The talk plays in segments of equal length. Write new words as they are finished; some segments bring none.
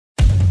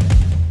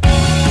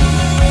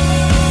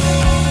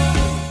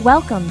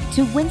Welcome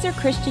to Windsor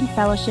Christian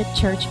Fellowship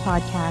Church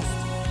Podcast.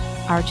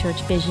 Our church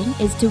vision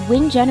is to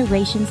win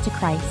generations to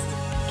Christ,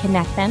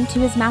 connect them to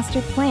His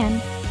master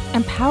plan,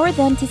 empower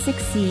them to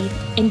succeed,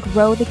 and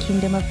grow the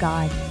kingdom of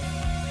God.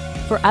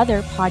 For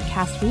other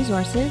podcast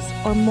resources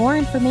or more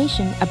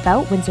information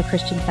about Windsor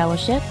Christian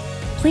Fellowship,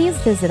 please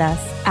visit us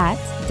at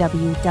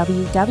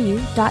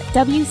www.wcf.ca.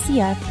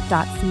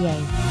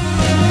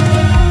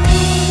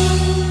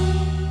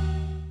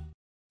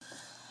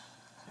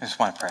 I just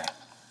want to pray.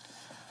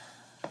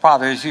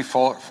 Father, as you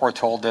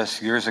foretold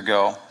this years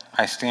ago,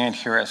 I stand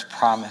here as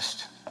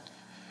promised.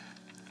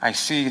 I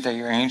see that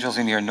your angels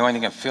and your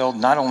anointing have filled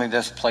not only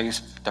this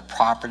place, the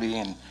property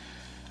and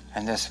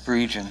this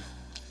region.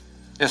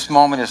 This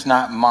moment is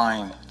not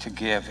mine to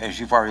give,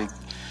 as you've already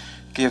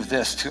given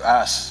this to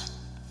us.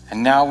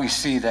 And now we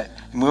see that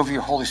the move of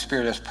your Holy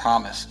Spirit as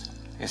promised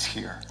is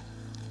here.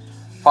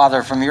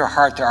 Father, from your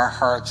heart to our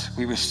hearts,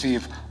 we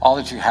receive all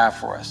that you have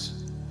for us.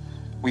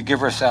 We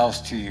give ourselves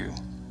to you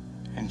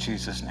in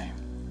Jesus' name.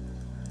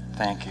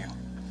 Thank you.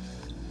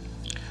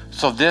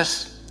 So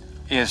this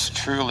is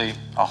truly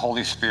a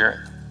Holy Spirit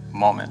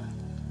moment.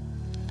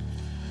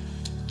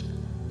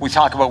 We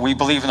talk about we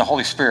believe in the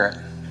Holy Spirit.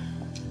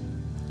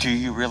 Do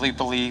you really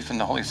believe in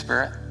the Holy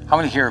Spirit? How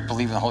many here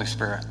believe in the Holy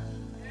Spirit?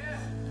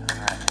 All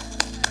right.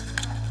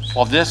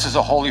 Well, this is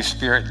a Holy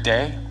Spirit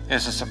day.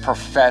 This is a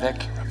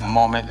prophetic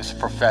moment. It's a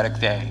prophetic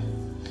day.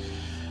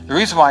 The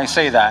reason why I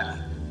say that,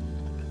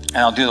 and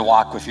I'll do the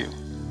walk with you.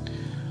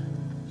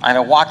 I'm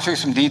going to walk through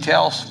some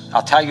details.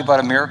 I'll tell you about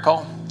a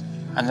miracle,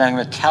 and then I'm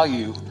going to tell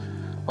you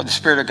what the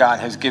Spirit of God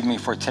has given me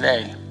for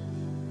today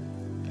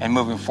and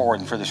moving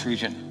forward and for this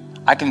region.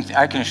 I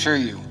can assure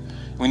you,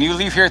 when you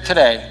leave here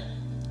today,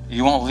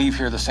 you won't leave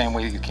here the same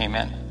way that you came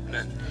in.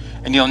 Amen.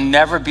 And you'll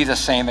never be the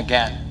same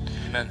again.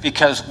 Amen.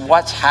 Because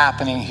what's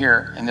happening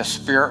here in the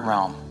spirit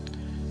realm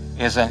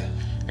is an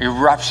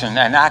eruption,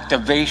 an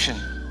activation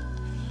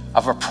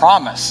of a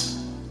promise.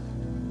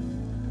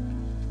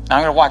 Now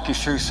I'm going to walk you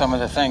through some of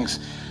the things.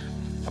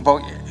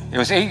 It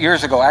was 8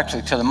 years ago,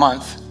 actually, to the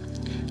month,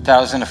 that I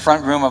was in the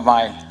front room of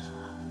my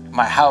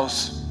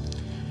house,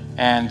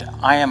 and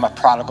I am a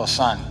prodigal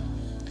son.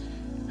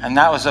 And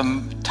that was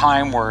a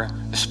time where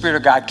the Spirit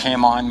of God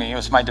came on me. It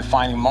was my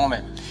defining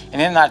moment. And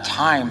in that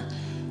time,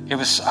 I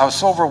was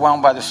so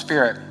overwhelmed by the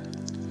Spirit.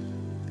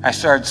 I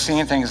started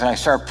seeing things, and I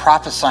started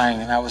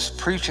prophesying, and I was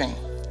preaching.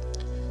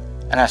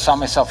 And I saw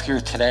myself here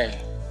today,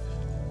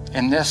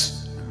 in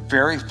this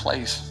very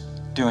place,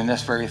 doing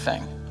this very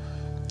thing.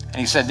 And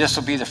he said, this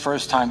will be the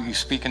first time you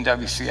speak in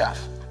WCF.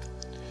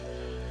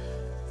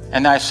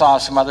 And I saw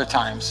some other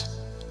times,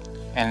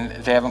 and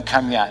they haven't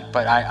come yet,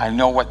 but I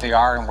know what they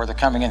are and where they're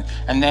coming in.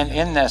 And then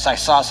in this, I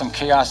saw some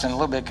chaos and a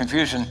little bit of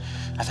confusion.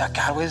 I thought,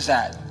 God, what is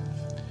that?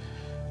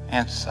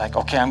 And it's like,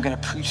 okay, I'm going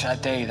to preach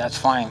that day. That's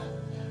fine.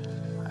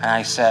 And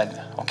I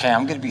said, okay,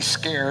 I'm going to be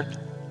scared,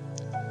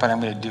 but I'm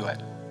going to do it.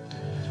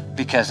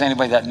 Because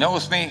anybody that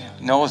knows me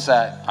knows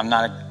that I'm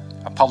not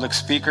a public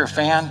speaker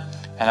fan,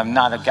 and I'm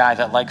not a guy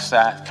that likes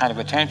that kind of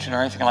attention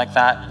or anything like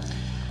that.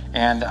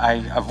 And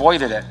I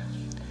avoided it.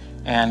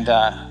 And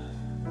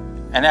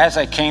as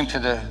I came to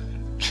the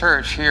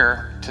church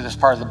here, to this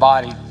part of the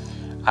body,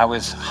 I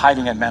was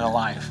hiding at Men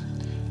Alive.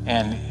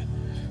 And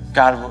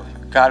God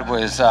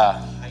was,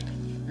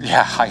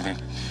 hiding.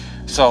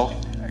 So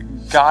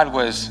God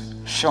was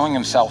showing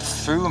himself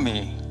through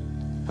me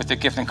with the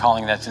gift and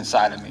calling that's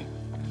inside of me.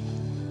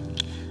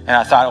 And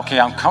I thought, okay,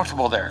 I'm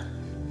comfortable there.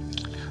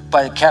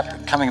 But it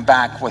kept coming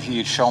back what he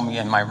had shown me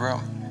in my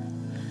room.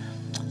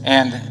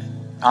 And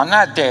on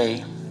that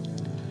day,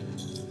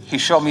 he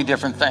showed me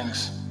different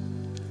things.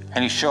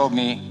 And he showed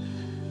me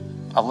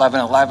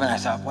 11/11. I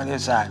thought, what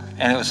is that?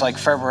 And it was like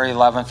February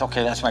 11th.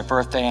 Okay, that's my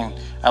birthday. And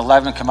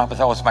 11 come up. I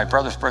thought it was my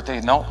brother's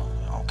birthday. No.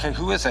 Okay,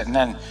 who is it? And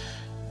then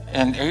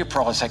in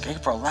April, it's like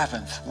April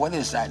 11th. What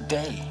is that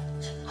day?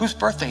 Whose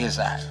birthday is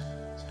that?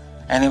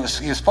 And he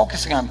was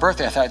focusing on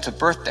birthday. I thought, it's a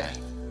birthday.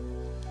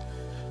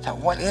 I thought,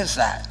 what is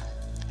that?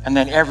 And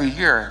then every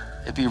year,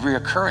 it'd be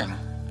reoccurring.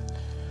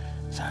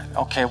 I thought,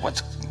 okay, what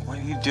are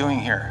you doing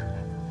here?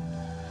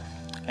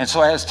 And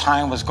so as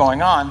time was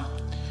going on,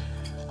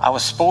 I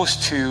was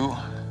scheduled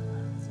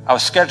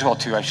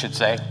to,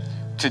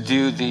 to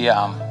do the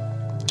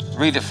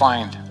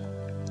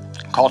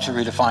Culture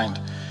Redefined.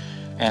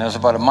 And it was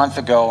about a month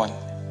ago,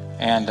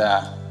 and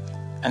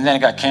then it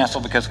got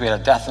canceled because we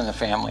had a death in the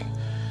family.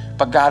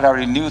 But God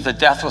already knew the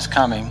death was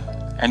coming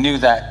and knew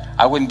that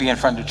I wouldn't be in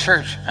front of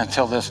church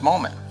until this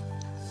moment.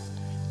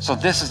 So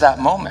this is that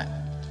moment.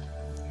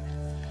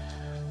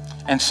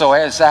 And so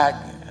as that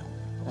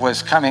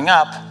was coming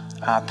up,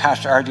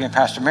 Pastor R.D. and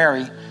Pastor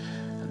Mary,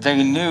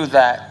 they knew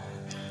that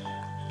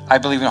I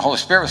believe in the Holy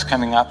Spirit was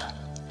coming up,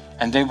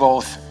 and they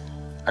both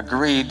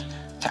agreed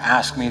to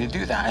ask me to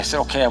do that. I said,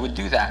 okay, I would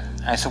do that.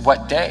 And I said,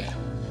 what day?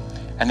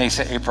 And they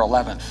said, April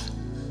 11th.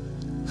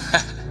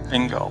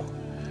 Bingo.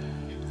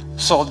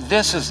 So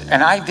this is,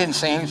 and I didn't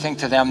say anything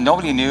to them.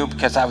 Nobody knew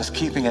because I was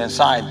keeping it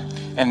inside.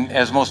 And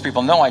as most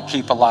people know, I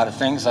keep a lot of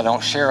things. I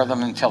don't share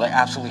them until I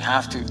absolutely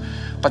have to.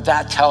 But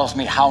that tells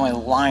me how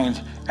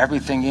aligned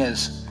everything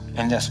is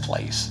in this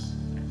place,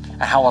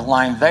 and how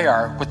aligned they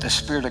are with the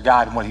Spirit of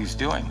God and what he's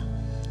doing.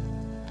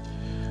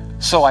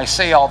 So I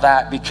say all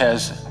that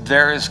because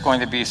there is going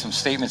to be some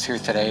statements here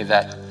today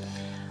that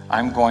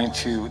I'm going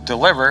to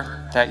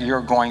deliver that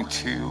you're going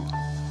to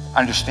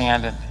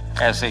understand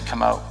as they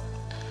come out.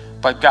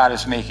 But God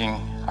is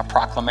making a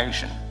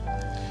proclamation.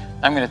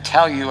 I'm going to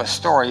tell you a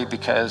story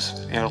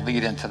because it'll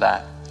lead into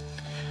that.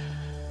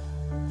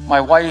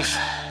 My wife,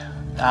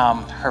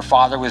 her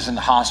father was in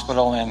the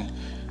hospital,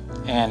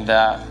 and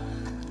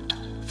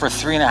for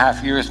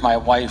 3.5 years, my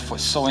wife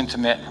was so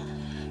intimate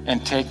in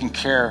taking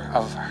care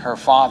of her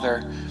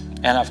father.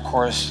 And of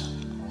course,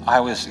 I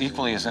was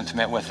equally as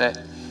intimate with it.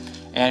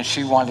 And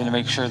she wanted to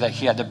make sure that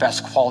he had the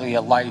best quality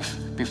of life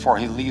before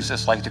he leaves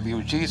this life to be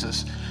with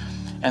Jesus.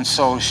 And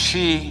so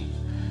she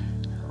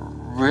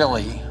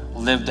really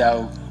lived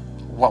out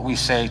what we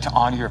say to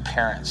honor your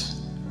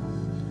parents.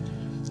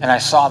 And I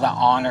saw the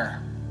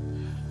honor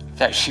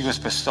that she was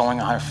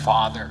bestowing on her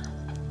father.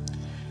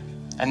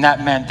 And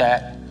that meant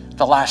that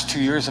the last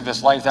 2 years of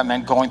his life, that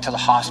meant going to the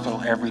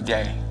hospital every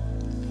day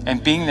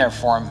and being there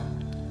for him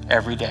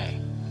every day.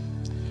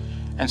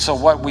 And so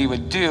what we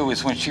would do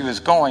is when she was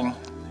going,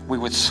 we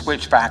would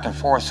switch back and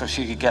forth so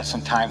she could get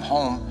some time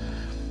home.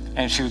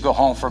 And she would go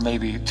home for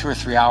maybe 2 or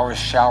 3 hours,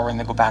 shower, and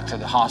then go back to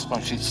the hospital,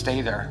 and she'd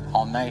stay there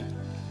all night.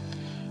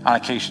 On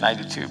occasion, I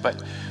did too.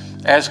 But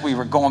as we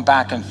were going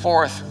back and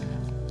forth,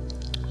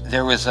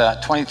 there was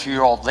a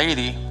 22-year-old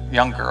lady,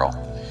 young girl,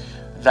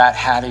 that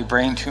had a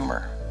brain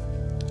tumor.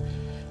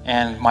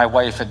 And my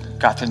wife had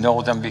got to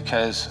know them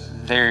because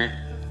they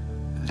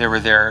were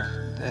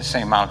there the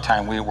same amount of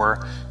time we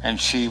were, and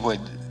she was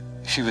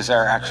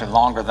there actually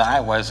longer than I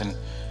was,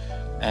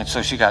 and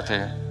so she got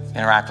to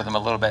interact with them a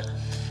little bit,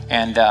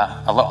 and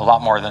a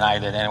lot more than I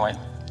did anyway.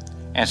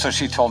 And so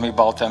she told me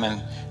about them,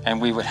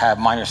 and we would have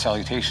minor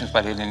salutations,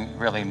 but I didn't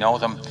really know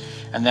them.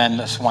 And then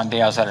this one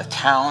day I was out of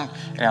town,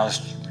 and I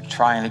was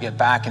trying to get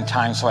back in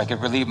time so I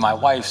could relieve my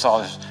wife. So I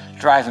was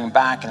driving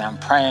back, and I'm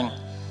praying.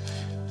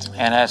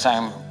 And as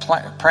I'm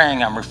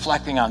praying, I'm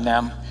reflecting on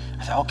them.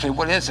 I said, okay,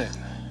 what is it?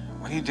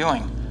 What are you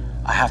doing?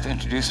 I have to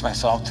introduce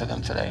myself to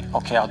them today.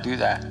 Okay, I'll do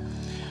that.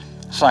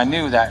 So I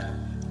knew that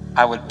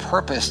I would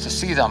purpose to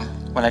see them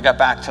when I got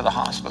back to the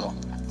hospital.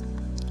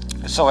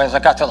 So as I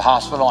got to the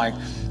hospital, I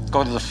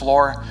go to the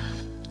floor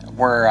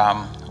where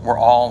we're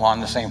all on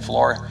the same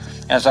floor.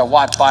 And as I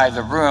walked by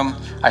the room,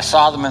 I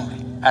saw them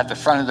at the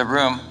front of the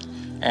room,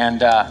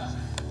 and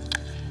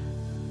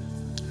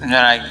then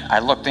I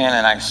looked in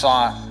and I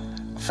saw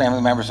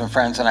family members and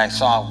friends, and I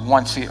saw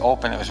one seat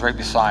open. It was right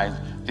beside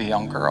the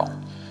young girl.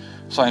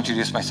 So I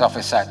introduced myself.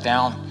 I sat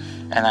down,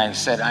 and I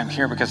said, I'm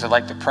here because I'd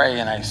like to pray.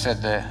 And I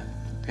said the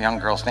young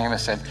girl's name. I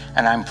said,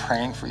 and I'm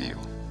praying for you.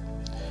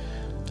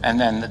 And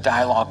then the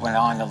dialogue went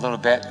on a little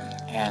bit,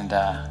 and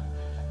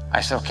I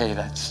said, okay,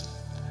 that's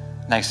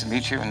nice to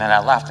meet you. And then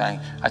I left,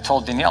 and I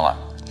told Daniela.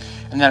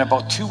 And then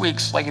about 2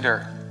 weeks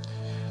later,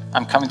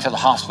 I'm coming to the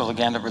hospital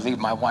again to relieve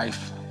my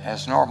wife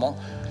as normal.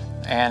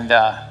 And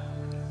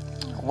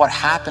what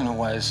happened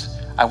was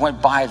I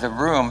went by the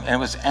room, and it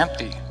was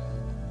empty.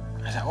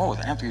 I said, oh,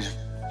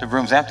 the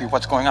room's empty.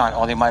 What's going on?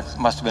 Oh, they must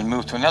have been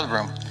moved to another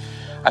room.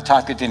 I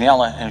talked to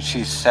Daniela, and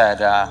she said,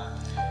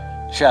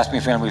 she asked me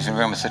if anybody was in the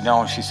room. I said,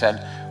 no. And she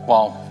said,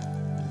 well,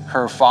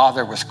 her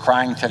father was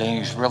crying today, and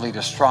he's really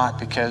distraught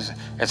because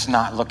it's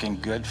not looking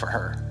good for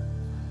her,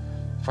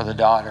 for the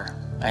daughter.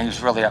 And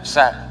he's really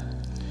upset.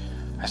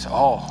 I said,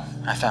 oh,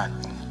 I thought,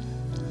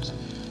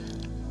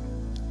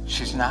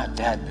 she's not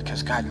dead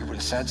because, God, you would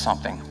have said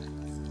something.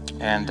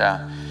 And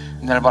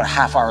then about a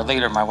half hour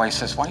later, my wife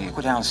says, why don't you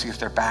go down and see if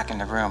they're back in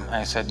the room? And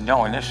I said,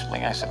 no,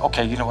 initially. I said,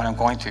 okay, you know what, I'm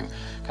going to.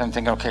 Because I'm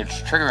thinking, okay,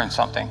 it's triggering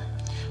something.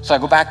 So I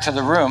go back to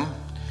the room,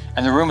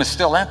 and the room is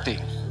still empty.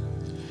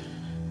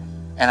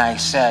 And I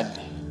said,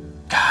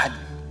 God,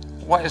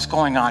 what is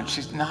going on?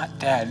 She's not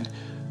dead,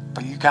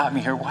 but you got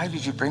me here. Why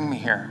did you bring me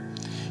here?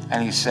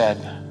 And he said,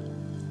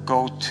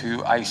 go to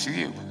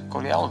ICU,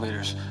 go to the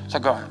elevators. So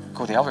I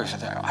go to the elevators. I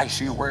said,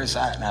 ICU, where is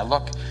that? And I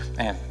look,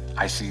 and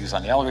ICU's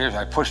on the elevators.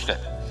 I pushed it.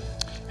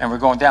 And we're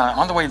going down.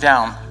 On the way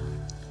down,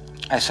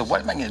 I said,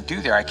 what am I going to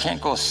do there? I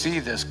can't go see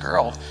this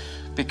girl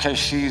because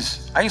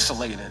she's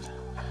isolated.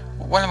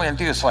 What am I going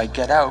to do? So I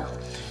get out,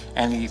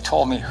 and he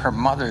told me her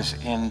mother's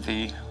in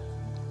the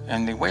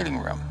waiting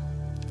room.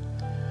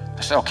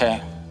 I said,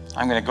 okay,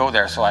 I'm going to go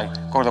there. So I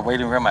go to the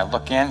waiting room. I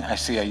look in. I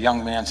see a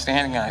young man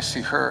standing, and I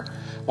see her,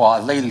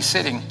 a lady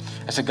sitting.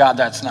 I said, God,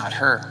 that's not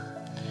her.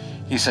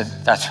 He said,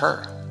 that's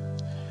her.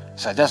 I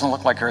said, it doesn't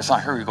look like her. It's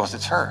not her. He goes,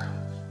 it's her.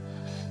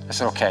 I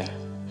said, okay.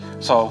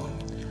 So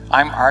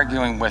I'm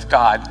arguing with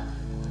God.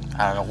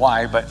 I don't know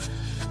why, but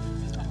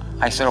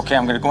I said, okay,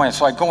 I'm going to go in.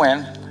 So I go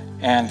in,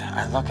 and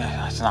I look at it.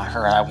 That's not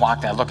her. And I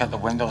walked, and I look at the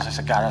windows. I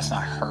said, God, that's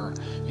not her.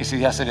 He said,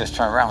 yes, it is.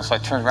 Turn around. So I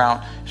turned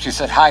around. She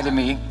said hi to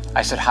me.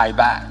 I said hi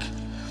back.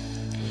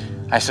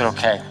 I said,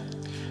 okay.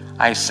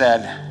 I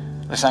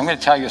said, listen, I'm going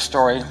to tell you a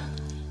story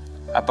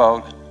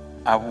about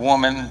a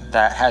woman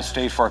that had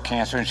stage 4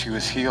 cancer, and she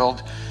was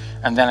healed.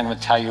 And then I'm going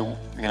to tell you,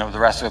 the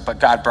rest of it. But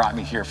God brought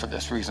me here for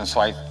this reason.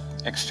 So I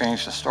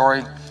exchanged the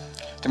story.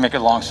 To make a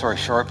long story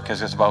short,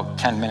 because it's about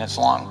 10 minutes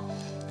long,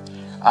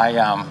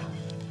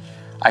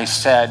 I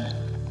said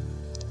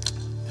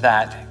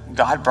that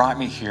God brought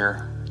me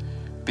here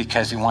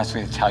because he wants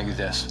me to tell you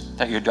this,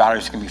 that your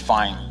daughter's going to be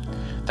fine,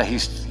 that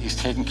he's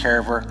taking care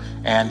of her,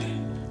 and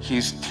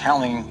he's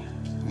telling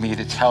me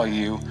to tell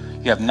you,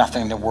 you have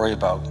nothing to worry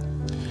about.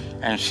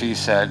 And she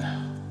said,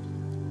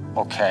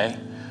 okay.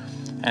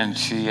 And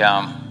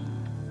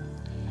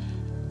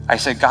I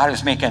said, God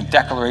is making a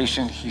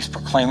declaration. He's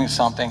proclaiming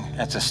something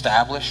that's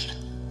established.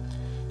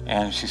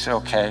 And she said,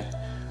 okay.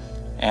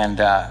 And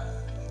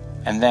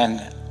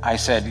then I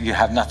said, you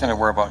have nothing to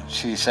worry about.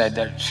 She said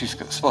that she's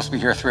supposed to be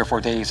here 3 or 4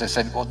 days. I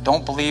said, well,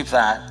 don't believe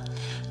that.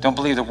 Don't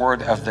believe the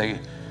word of the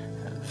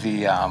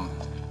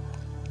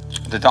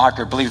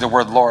doctor. Believe the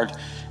word Lord.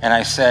 And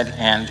I said,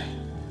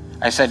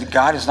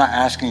 God is not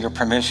asking your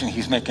permission.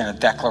 He's making a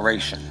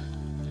declaration.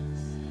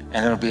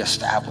 And it'll be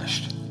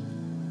established.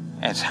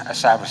 And it's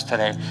established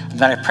today. And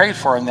then I prayed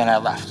for her, and then I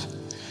left.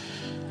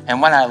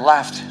 And when I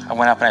left, I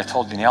went up and I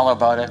told Danielle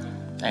about it.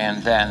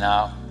 And then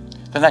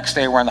the next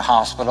day we're in the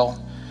hospital,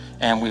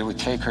 and we would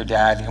take her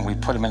dad and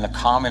we'd put him in the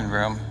common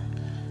room,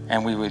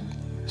 and we would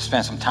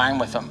spend some time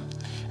with him.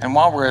 And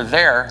while we're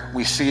there,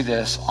 we see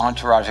this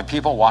entourage of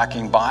people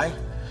walking by.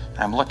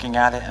 I'm looking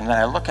at it, and then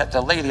I look at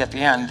the lady at the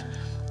end,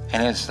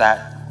 and it's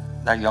that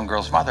young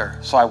girl's mother.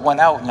 So I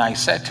went out and I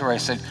said to her, I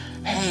said,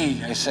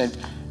 hey, I said,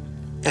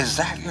 is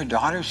that your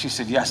daughter? She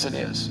said, yes, it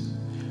is.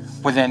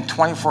 Within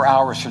 24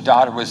 hours, her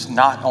daughter was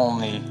not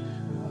only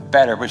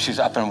better, but she's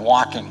up and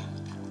walking,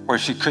 where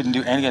she couldn't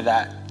do any of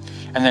that.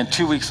 And then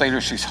 2 weeks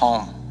later, she's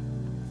home.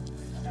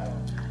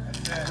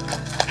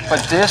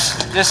 But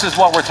this is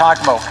what we're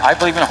talking about. I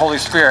believe in the Holy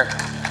Spirit.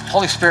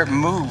 Holy Spirit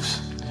moves.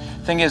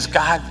 Thing is,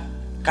 God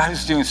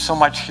is doing so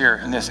much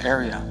here in this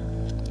area.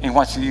 He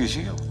wants to use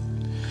you.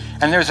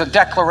 And there's a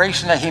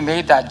declaration that he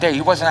made that day.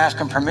 He wasn't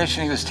asking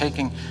permission. He was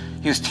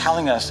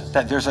telling us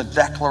that there's a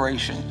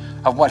declaration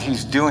of what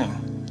he's doing.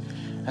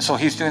 And so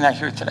he's doing that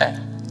here today.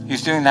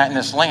 He's doing that in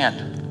this land.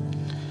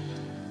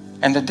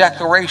 And the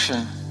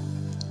declaration,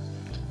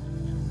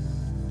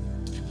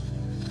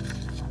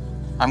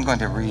 I'm going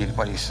to read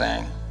what he's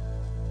saying.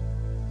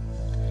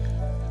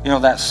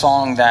 That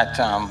song that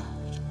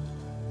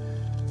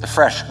The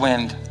Fresh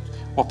Wind,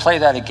 we'll play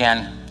that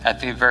again at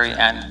the very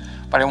end.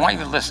 But I want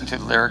you to listen to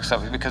the lyrics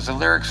of it, because the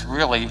lyrics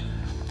really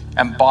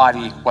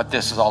embody what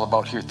this is all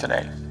about here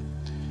today.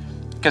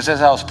 Because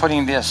as I was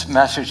putting this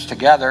message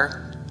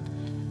together,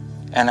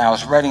 and I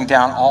was writing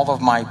down all of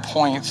my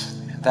points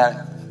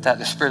that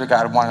the Spirit of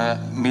God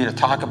wanted me to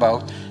talk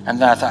about, and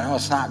then I thought, no,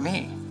 it's not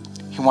me.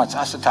 He wants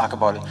us to talk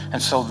about it.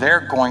 And so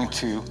they're going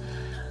to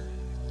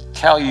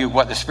tell you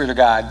what the Spirit of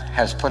God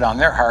has put on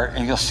their heart,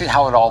 and you'll see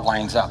how it all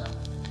lines up.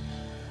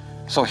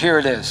 So here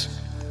it is.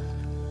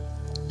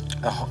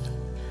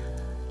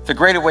 The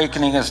Great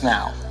Awakening is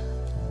now.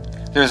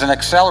 There's an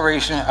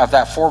acceleration of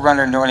that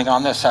forerunner anointing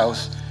on this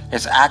house.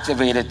 It's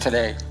activated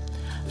today.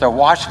 The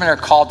watchmen are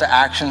called to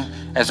action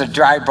as the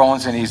dry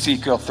bones in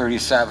Ezekiel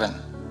 37.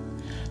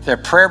 Their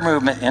prayer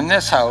movement in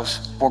this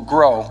house will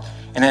grow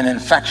in an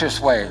infectious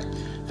way.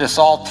 This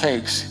all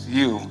takes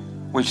you,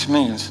 which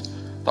means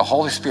the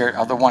Holy Spirit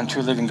of the one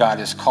true living God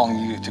is calling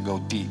you to go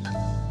deep.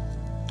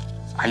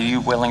 Are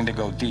you willing to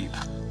go deep?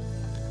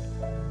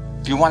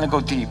 Do you want to go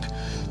deep?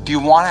 Do you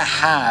want to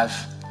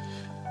have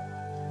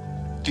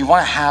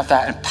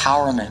that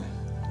empowerment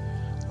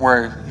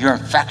where you're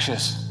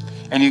infectious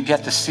and you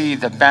get to see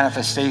the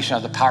manifestation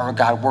of the power of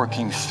God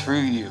working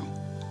through you?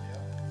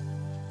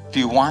 Do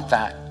you want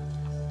that?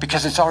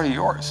 Because it's already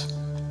yours.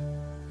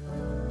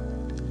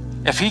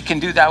 If he can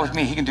do that with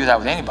me, he can do that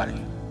with anybody.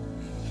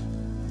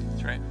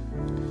 That's right.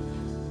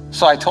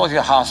 So I told you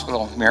the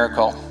hospital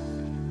miracle,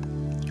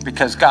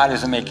 because God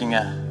isn't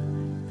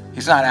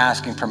he's not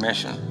asking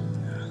permission.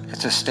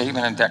 It's a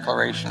statement and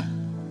declaration.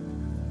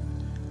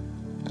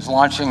 It's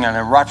launching an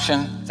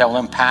eruption that will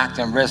impact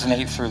and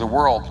resonate through the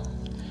world.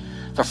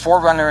 The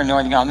forerunner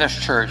anointing on this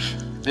church,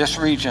 this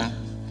region,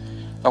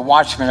 the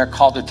watchmen are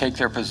called to take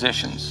their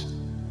positions,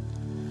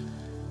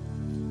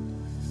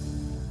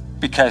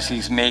 because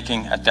he's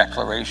making a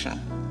declaration.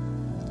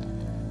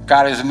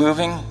 God is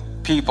moving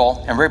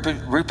people and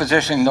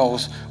repositioning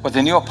those with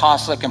the new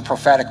apostolic and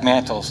prophetic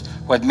mantles,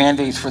 with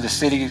mandates for this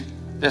city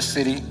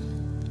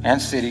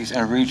and cities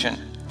and region.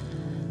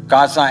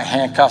 God's not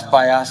handcuffed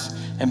by us,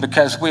 and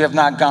because we have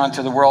not gone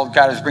to the world,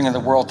 God is bringing the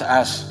world to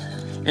us.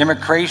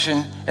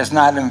 Immigration is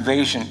not an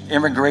invasion.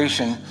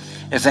 Immigration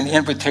is an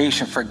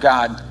invitation from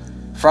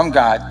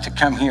God to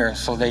come here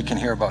so they can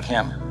hear about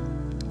him.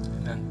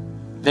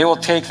 Amen. They will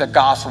take the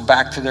gospel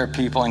back to their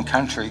people and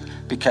country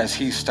because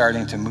he's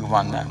starting to move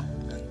on them.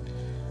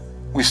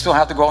 We still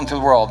have to go into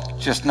the world,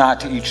 just not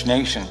to each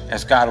nation,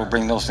 as God will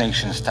bring those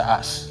nations to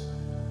us.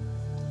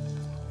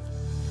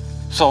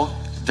 So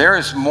there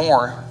is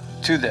more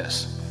to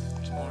this.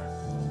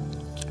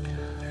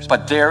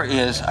 But there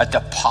is a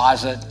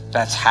deposit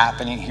that's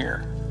happening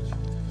here.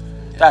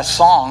 that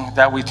song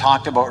that we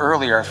talked about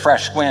earlier,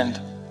 Fresh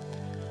Wind,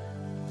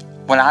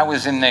 when I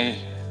was in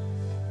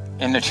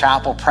the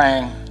chapel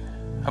praying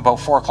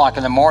about 4 o'clock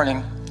in the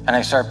morning, and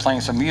I started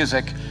playing some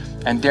music,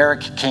 and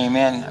Derek came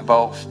in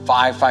about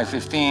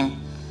 5:15,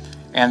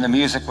 and the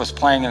music was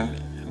playing,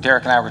 and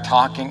Derek and I were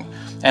talking,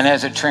 and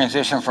as it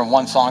transitioned from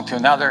one song to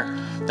another,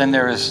 then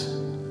there was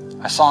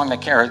something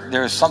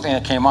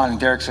that came on, and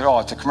Derek said, "Oh,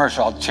 it's a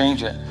commercial, I'll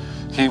change it."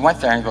 He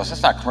went there and he goes,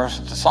 "It's not a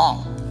commercial, it's a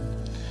song."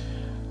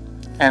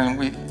 And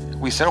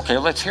we said, "Okay,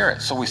 let's hear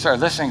it." So we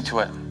started listening to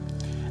it,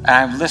 and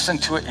I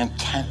listened to it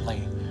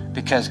intently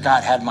because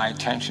God had my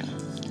attention.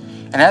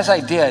 And as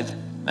I did,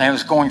 and I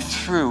was going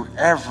through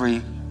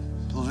every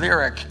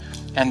lyric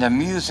and the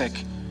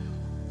music,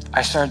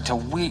 I started to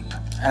weep,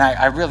 and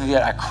I really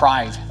did. I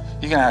cried.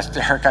 You can ask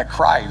Derek, I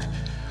cried.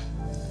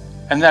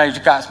 And then I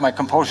got my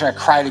composure, I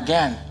cried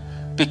again,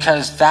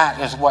 because that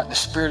is what the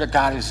Spirit of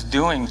God is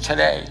doing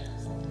today.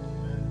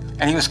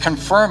 And he was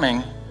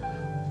confirming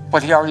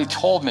what he already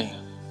told me.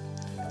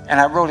 And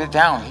I wrote it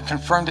down. He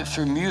confirmed it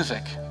through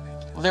music,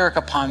 lyric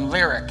upon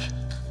lyric.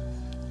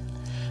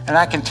 And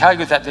I can tell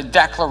you that the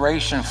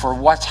declaration for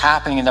what's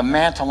happening in the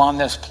mantle on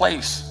this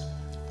place,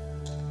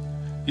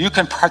 you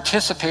can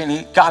participate in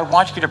it. God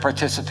wants you to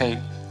participate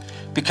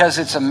because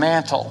it's a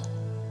mantle.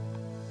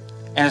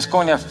 And it's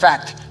going to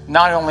affect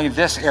not only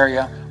this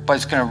area, but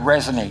it's going to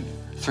resonate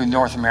through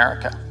North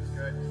America.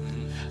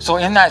 So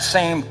in that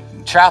same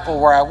chapel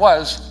where I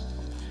was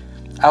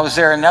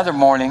there another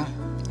morning,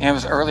 and it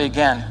was early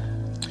again.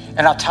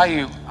 And I'll tell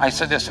you, I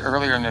said this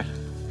earlier in the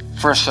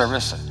first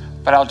service,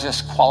 but I'll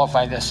just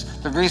qualify this.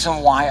 The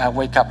reason why I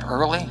wake up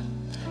early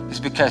is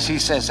because he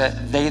says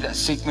that they that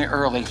seek me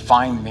early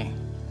find me.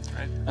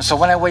 Right. And so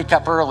when I wake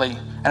up early,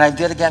 and I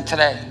did again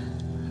today,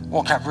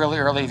 woke up really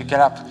early to get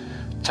up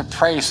to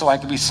pray so I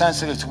could be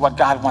sensitive to what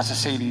God wants to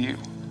say to you.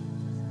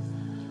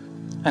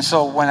 And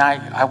so when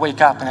I wake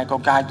up and I go,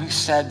 "God, you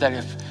said that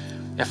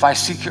if I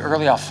seek you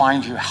early, I'll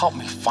find you. Help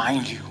me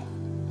find you.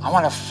 I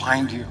want to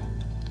find you.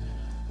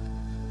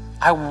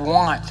 I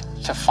want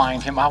to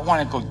find him. I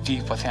want to go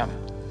deep with him."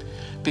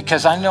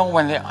 Because I know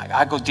when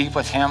I go deep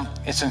with him,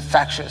 it's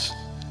infectious.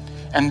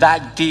 And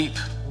that deep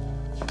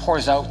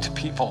pours out to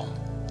people.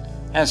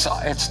 And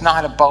it's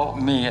not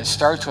about me. It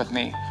starts with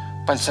me,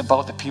 but it's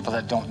about the people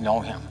that don't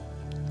know him.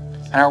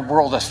 And our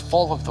world is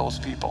full of those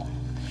people.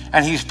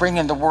 And he's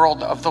bringing the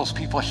world of those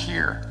people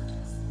here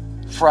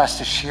for us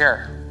to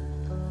share.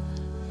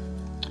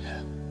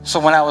 So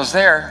when I was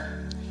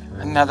there,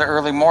 another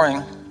early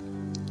morning,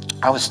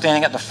 I was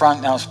standing at the front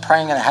and I was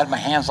praying, and I had my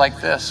hands like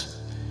this.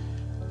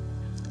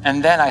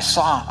 And then I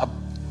saw a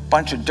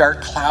bunch of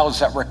dark clouds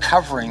that were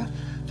covering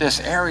this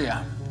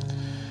area.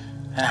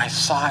 And I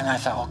saw it and I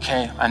thought,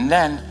 okay. And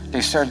then they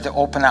started to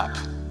open up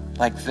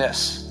like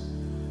this.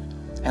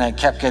 And it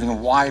kept getting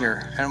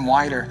wider and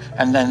wider,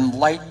 and then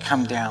light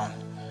come down.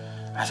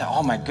 I thought,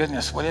 oh my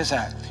goodness, what is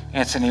that?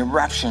 And it's an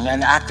eruption,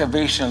 an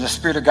activation of the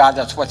Spirit of God.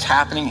 That's what's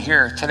happening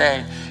here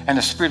today. And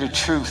the Spirit of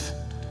truth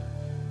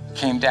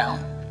came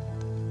down.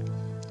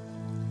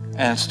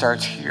 And it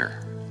starts here.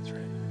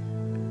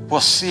 We'll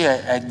see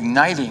it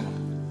igniting,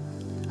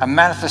 a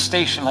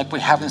manifestation like we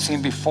haven't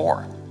seen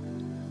before.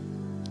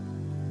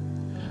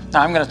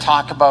 Now I'm going to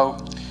talk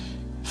about,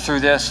 through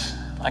this,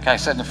 like I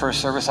said in the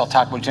first service, I'll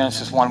talk about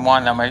Genesis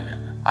 1:1.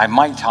 I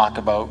might talk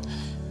about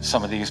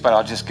some of these, but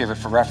I'll just give it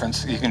for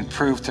reference. You can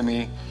prove to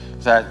me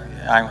that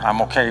I'm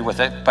okay with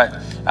it.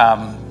 But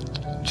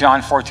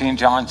John 14,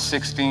 John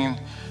 16,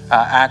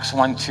 Acts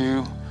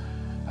 1:2,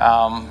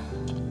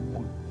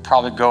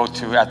 probably go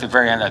to, at the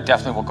very end, I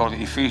definitely will go to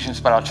Ephesians,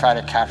 but I'll try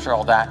to capture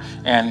all that.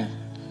 And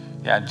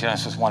yeah,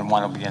 Genesis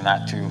 1:1 will be in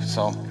that too.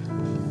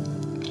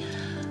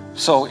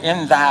 So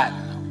in that,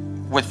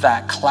 with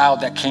that cloud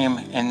that came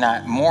in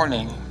that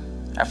morning,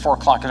 at 4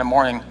 o'clock in the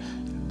morning,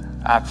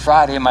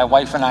 Friday, my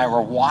wife and I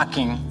were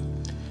walking,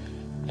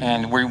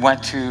 and we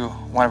went to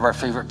one of our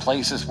favorite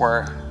places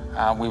where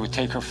we would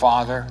take her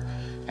father,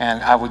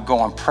 and I would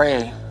go and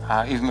pray.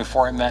 Even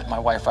before I met my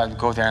wife, I would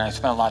go there, and I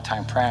spent a lot of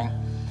time praying.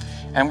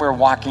 And we were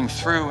walking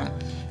through,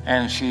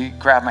 and she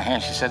grabbed my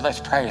hand. She said, "Let's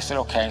pray." I said,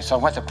 "Okay." So I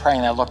went to pray,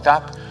 and I looked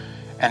up,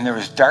 and there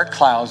was dark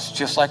clouds,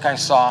 just like I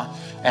saw,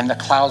 and the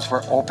clouds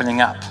were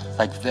opening up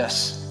like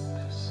this.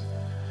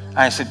 And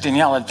I said,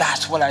 "Daniela,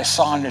 that's what I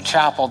saw in the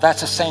chapel. That's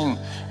the same."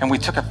 And we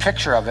took a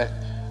picture of it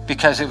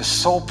because it was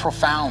so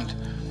profound.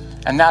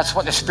 And that's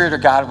what the Spirit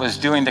of God was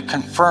doing to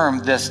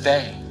confirm this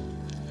day.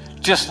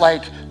 Just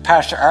like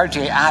Pastor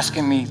RJ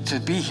asking me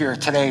to be here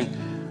today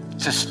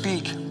to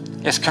speak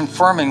is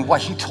confirming what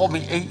he told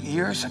me 8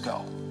 years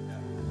ago.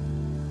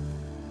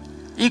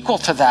 Equal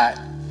to that,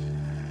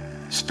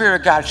 Spirit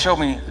of God showed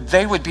me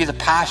they would be the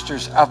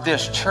pastors of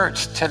this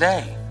church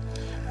today,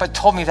 but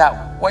told me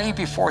that way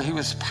before he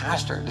was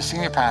pastor, the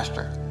senior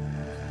pastor.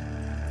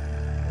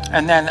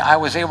 And then I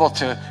was able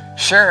to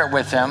share it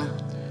with him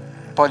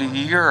about a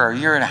year or a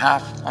year and a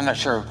half, I'm not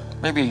sure,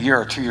 maybe a year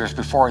or 2 years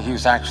before he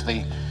was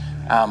actually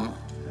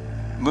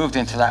moved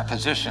into that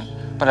position.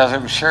 But I was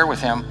able to share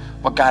with him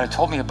what God had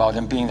told me about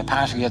him being the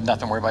pastor. He had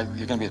nothing to worry about.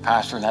 You're going to be the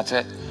pastor, and that's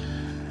it.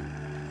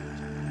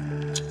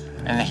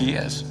 And he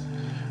is.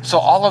 So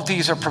all of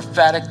these are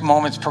prophetic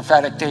moments,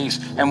 prophetic days.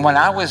 And when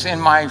I was in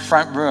my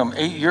front room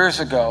 8 years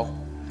ago,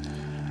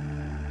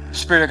 the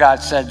Spirit of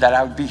God said that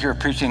I would be here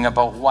preaching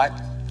about what?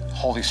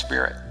 Holy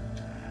Spirit.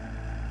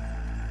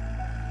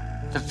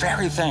 The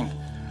very thing.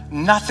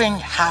 Nothing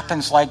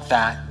happens like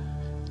that.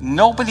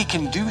 Nobody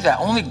can do that.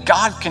 Only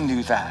God can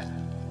do that.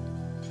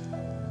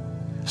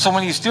 So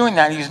when he's doing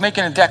that, he's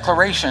making a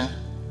declaration.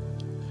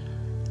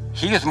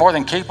 He is more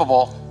than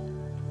capable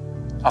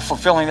of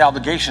fulfilling the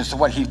obligations to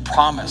what he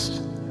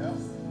promised.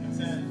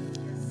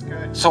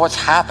 So it's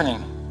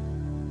happening.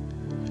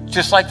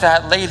 Just like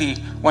that lady,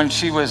 when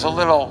she was a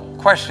little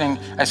questioning,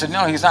 I said,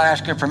 no, he's not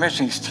asking your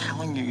permission. He's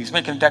telling you. He's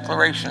making a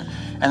declaration.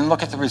 And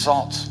look at the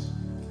results.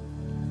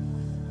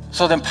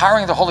 So the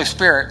empowering of the Holy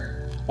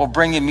Spirit will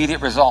bring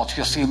immediate results.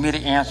 You'll see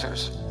immediate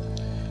answers.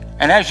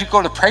 And as you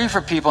go to pray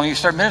for people and you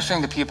start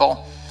ministering to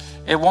people,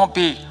 it won't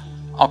be,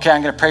 okay,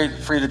 I'm going to pray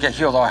for you to get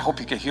healed. Oh, I hope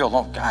you get healed.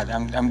 Oh, God,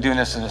 I'm doing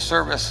this in a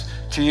service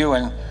to you.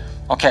 And,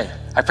 okay,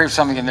 I pray for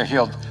somebody and they're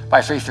healed.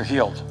 By faith, they're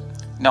healed.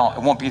 No,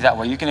 it won't be that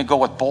way. You're going to go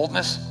with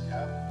boldness.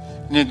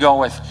 You need to go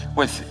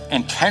with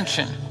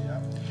intention.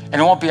 And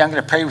it won't be, I'm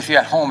going to pray with you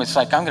at home. It's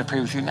like, I'm going to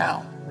pray with you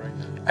now.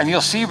 And you'll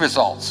see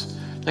results.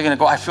 They're going to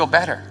go, I feel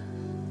better.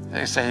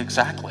 They say,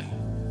 exactly.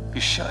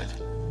 You should.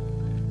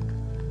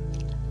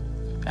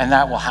 And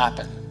that will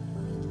happen.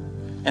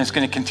 And it's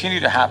going to continue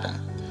to happen.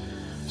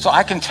 So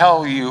I can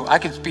tell you, I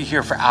could be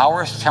here for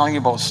hours telling you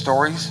about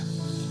stories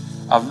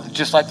of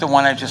just like the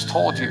one I just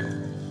told you.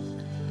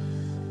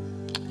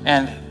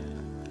 And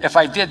if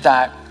I did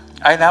that,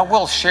 I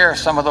will share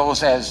some of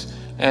those as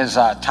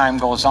time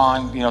goes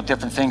on,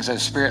 different things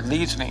as Spirit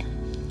leads me.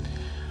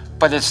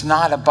 But it's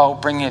not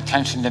about bringing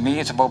attention to me.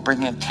 It's about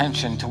bringing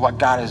attention to what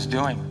God is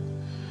doing.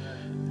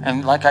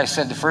 And like I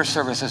said, the first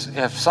service is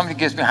if somebody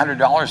gives me $100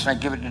 and I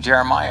give it to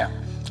Jeremiah,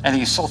 and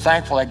he's so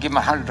thankful I give him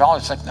 $100,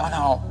 it's like,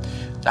 no,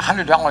 the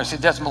 $100,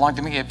 it doesn't belong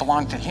to me. It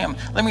belongs to him.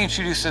 Let me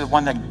introduce you to the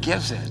one that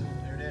gives it.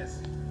 There it is.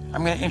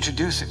 I'm going to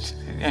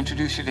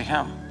introduce you to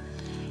him.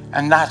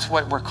 And that's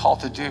what we're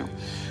called to do.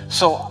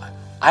 So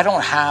I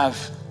don't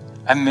have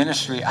a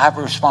ministry. I have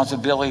a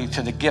responsibility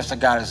to the gifts that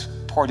God has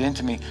poured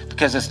into me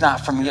because it's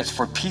not for me, it's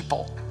for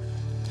people.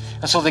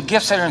 And so the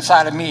gifts that are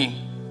inside of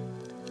me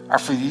are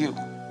for you,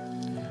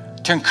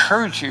 to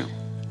encourage you,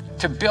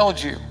 to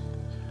build you,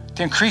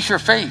 to increase your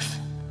faith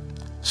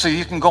so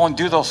you can go and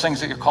do those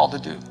things that you're called to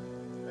do.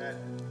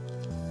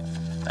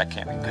 That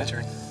can't be good,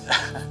 right?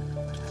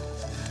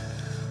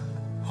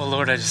 Well,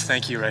 Lord, I just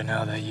thank you right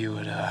now that you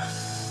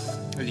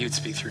would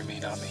speak through me,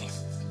 not me.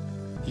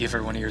 You give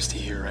everyone ears to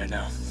hear right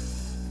now.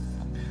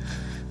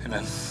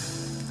 Amen.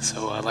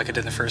 So like I did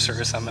in the first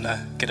service, I'm going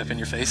to get up in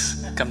your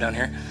face, come down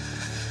here.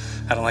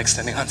 I don't like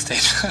standing on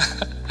stage.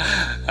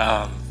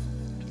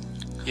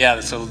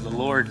 So the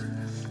Lord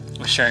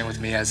was sharing with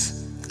me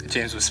as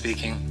James was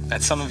speaking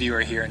that some of you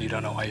are here and you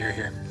don't know why you're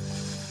here.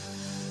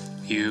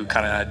 You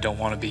kind of don't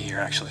want to be here,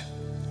 actually.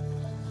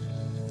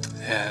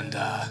 And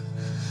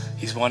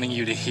he's wanting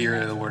you to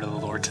hear the word of the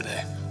Lord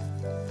today.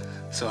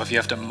 So if you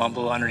have to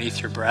mumble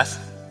underneath your breath,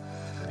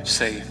 just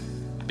say,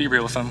 be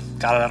real with him.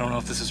 God, I don't know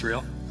if this is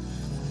real,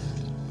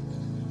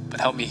 but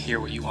help me hear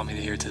what you want me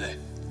to hear today.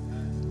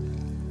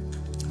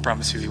 I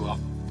promise you he will.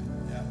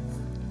 Yeah.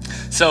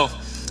 So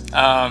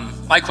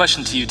my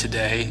question to you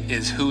today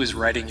is, who is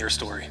writing your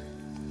story?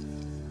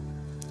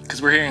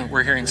 Because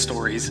we're hearing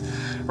stories,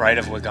 right,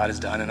 of what God has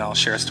done, and I'll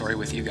share a story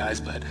with you guys,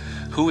 but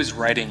who is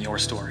writing your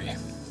story?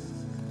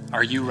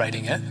 Are you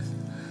writing it?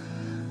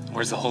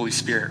 Or is the Holy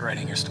Spirit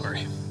writing your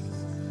story?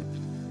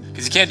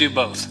 Because you can't do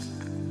both.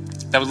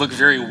 That would look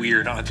very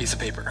weird on a piece of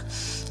paper.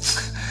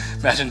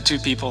 Imagine two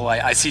people,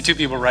 I see two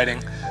people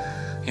writing,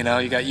 you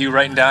got you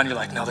writing down, you're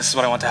like, no, this is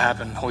what I want to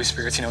happen. Holy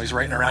Spirit's, he's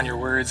writing around your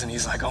words, and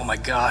he's like, oh my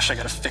gosh, I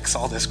got to fix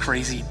all this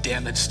crazy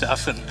damaged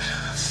stuff and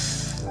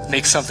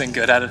make something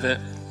good out of it.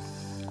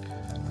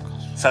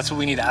 So that's what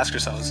we need to ask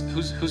ourselves.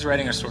 Who's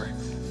writing our story?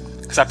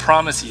 Because I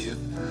promise you,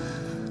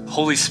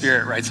 Holy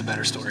Spirit writes a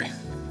better story.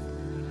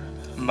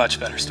 Much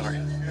better story.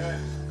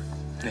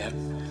 Yeah.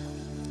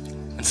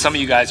 And some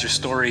of you guys, your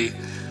story,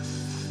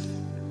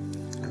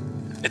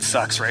 it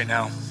sucks right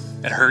now.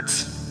 It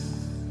hurts.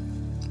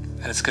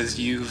 And it's because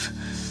you've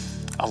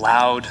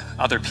allowed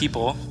other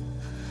people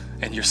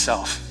and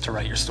yourself to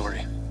write your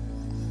story.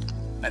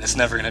 And it's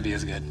never going to be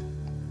as good.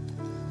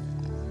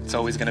 It's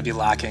always going to be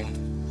lacking.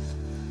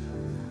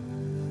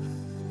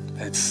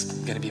 It's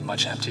going to be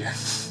much emptier.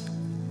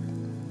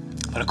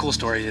 But a cool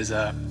story is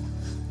a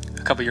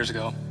couple years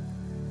ago,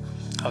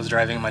 I was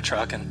driving in my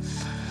truck and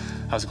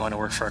I was going to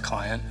work for a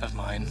client of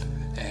mine.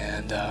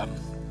 And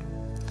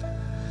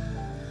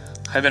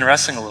I've been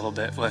wrestling a little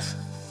bit with,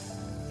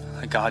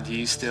 like, God, do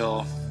you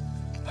still,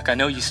 like, I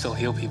know you still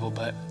heal people,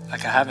 but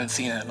like, I haven't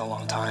seen it in a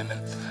long time. And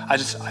I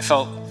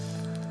felt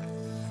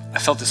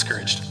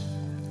discouraged.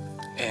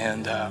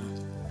 And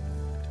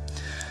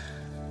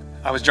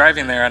I was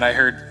driving there and I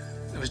heard,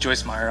 it was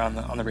Joyce Meyer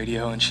on the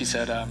radio, and she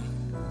said,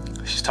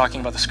 she's talking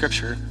about the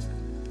scripture,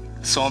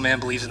 so a man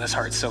believes in his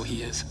heart, so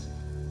he is.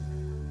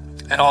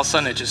 And all of a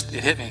sudden it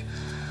hit me.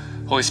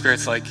 Holy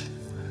Spirit's like,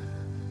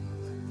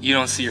 you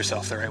don't see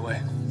yourself the right way.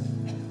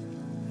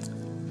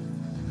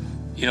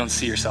 You don't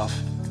see yourself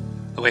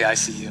the way I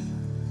see you.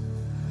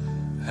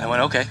 And I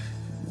went, okay.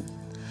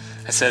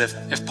 I said,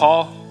 if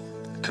Paul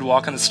could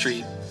walk on the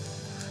street,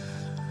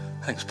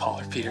 I think it was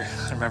Paul or Peter,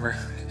 I don't remember,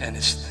 and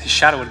his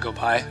shadow would go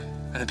by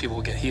and then people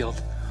would get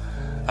healed.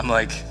 I'm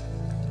like,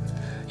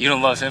 you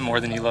don't love him more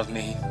than you love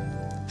me.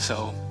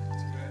 So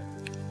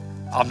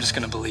I'm just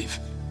gonna believe.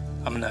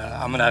 I'm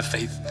gonna have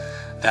faith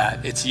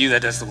that it's you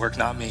that does the work,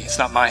 not me. It's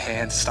not my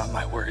hands, it's not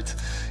my words,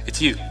 it's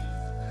you.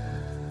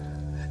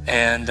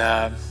 And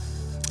then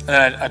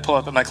I pull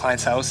up at my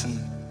client's house, and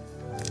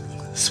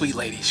sweet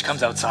lady, she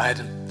comes outside,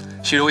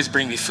 and she'd always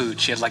bring me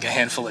food. She had like a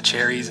handful of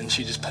cherries, and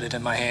she just put it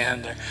in my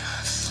hand, or,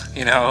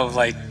 you know,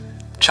 like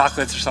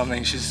chocolates or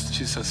something.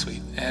 She's so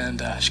sweet.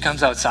 And she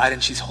comes outside,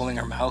 and she's holding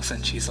her mouth,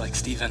 and she's like,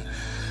 Stephen,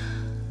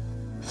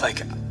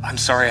 like, I'm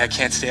sorry, I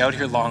can't stay out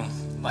here long.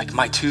 Like,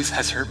 my tooth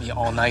has hurt me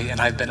all night, and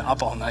I've been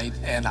up all night,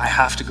 and I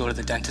have to go to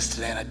the dentist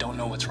today, and I don't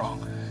know what's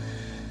wrong.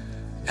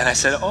 And I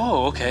said,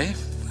 oh, okay.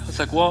 I was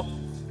like, well,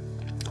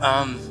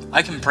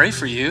 I can pray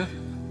for you.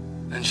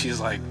 And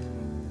she's like,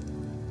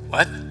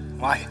 what?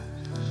 Why?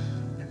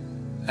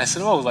 And I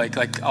said, oh,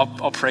 like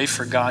I'll pray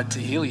for God to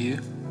heal you,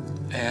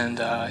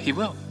 and he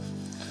will.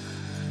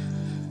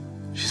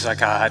 She's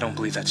like, I don't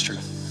believe that's true.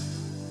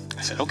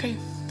 I said, okay.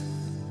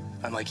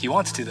 I'm like, he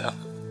wants to though.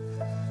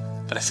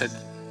 But I said,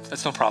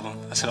 that's no problem.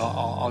 I said,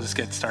 I'll just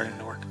get started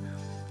to work.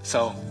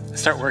 So I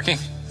start working,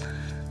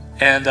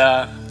 and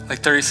like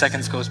 30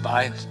 seconds goes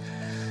by, and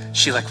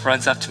she like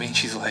runs up to me, and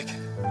she's like,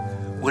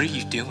 what are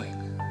you doing?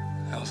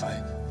 And I was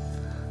like,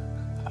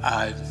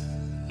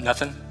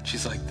 nothing.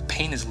 She's like, the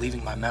pain is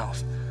leaving my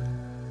mouth.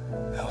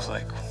 And I was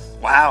like,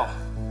 wow.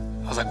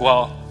 I was like,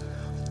 well,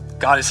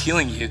 God is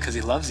healing you because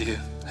he loves you.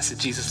 I said,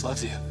 Jesus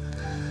loves you.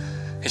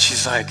 And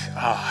she's like,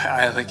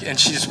 oh, and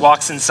she just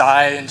walks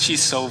inside, and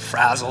she's so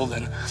frazzled,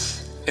 and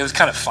it was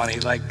kind of funny.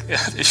 Like,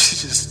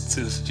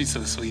 she's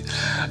so sweet.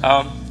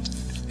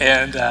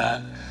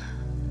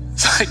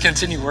 So I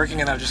continued working,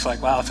 and I was just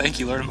like, wow, thank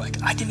you, Lord. I'm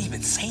like, I didn't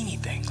even say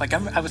anything. Like,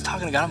 I was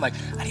talking to God. I'm like,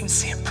 I didn't even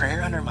say a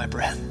prayer under my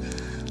breath.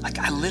 Like,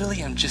 I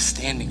literally am just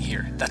standing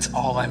here. That's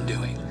all I'm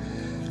doing.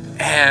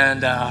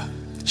 And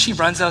she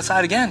runs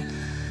outside again.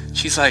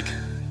 She's like,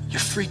 you're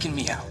freaking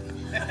me out.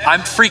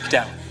 I'm freaked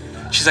out.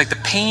 She's like, the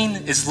pain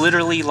is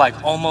literally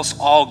like almost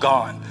all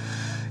gone.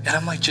 And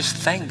I'm like, just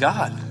thank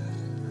God.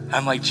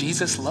 I'm like,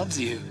 Jesus loves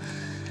you.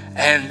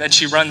 And then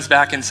she runs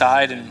back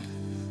inside, and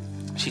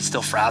she's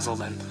still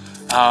frazzled, and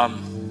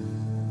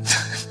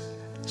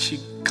she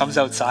comes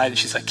outside, and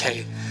she's like,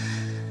 hey,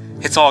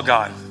 it's all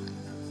gone.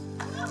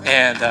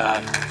 And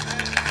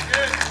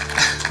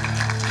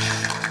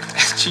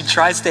she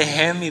tries to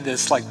hand me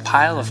this like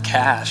pile of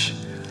cash.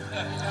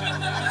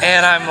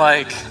 And I'm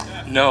like,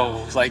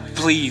 no, like,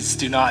 please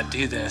do not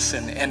do this.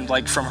 And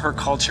like, from her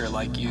culture,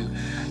 like, you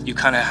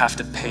kind of have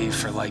to pay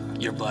for like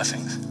your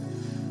blessings,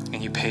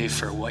 and you pay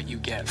for what you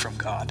get from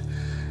God.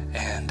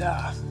 And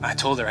I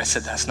told her, I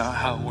said, that's not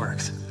how it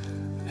works.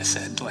 I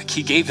said, like,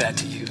 he gave that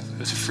to you. It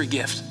was a free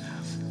gift.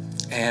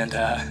 And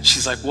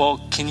she's like, well,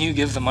 can you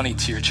give the money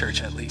to your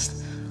church at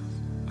least?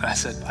 And I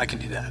said, I can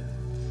do that.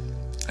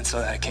 And so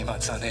I came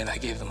out Sunday and I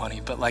gave the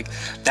money. But like,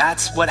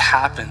 that's what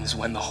happens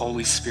when the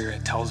Holy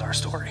Spirit tells our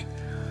story.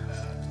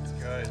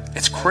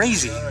 It's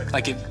crazy.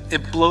 Like,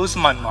 it blows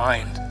my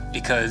mind,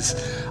 because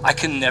I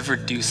could never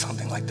do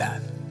something like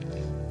that.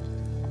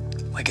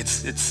 Like,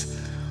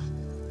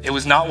 it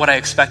was not what I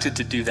expected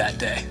to do that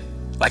day.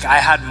 Like, I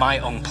had my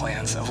own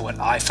plans of what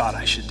I thought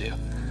I should do.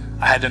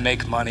 I had to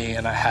make money,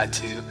 and I had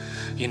to,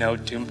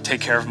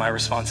 take care of my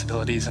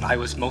responsibilities, and I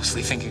was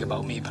mostly thinking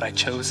about me, but I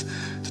chose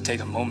to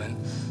take a moment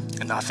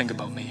and not think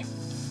about me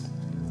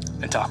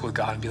and talk with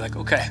God and be like,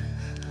 okay,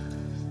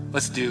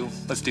 let's do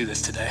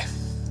this today.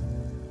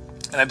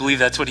 And I believe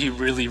that's what he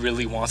really,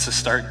 really wants to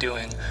start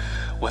doing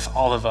with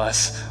all of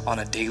us on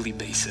a daily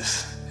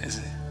basis,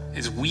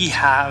 is we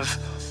have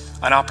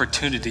an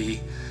opportunity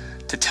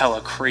to tell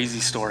a crazy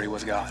story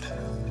with God.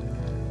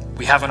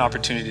 We have an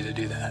opportunity to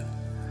do that.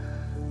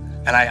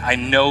 And I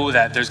know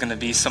that there's gonna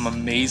be some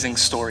amazing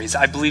stories.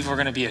 I believe we're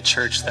gonna be a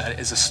church that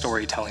is a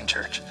storytelling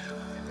church.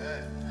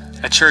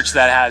 A church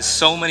that has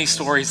so many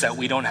stories that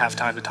we don't have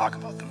time to talk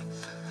about them,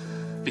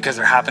 because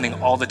they're happening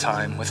all the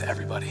time with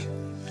everybody.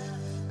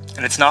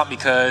 And it's not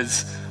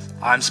because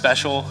I'm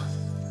special,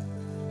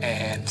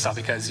 and it's not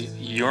because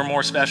you're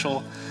more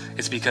special.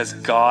 It's because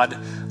God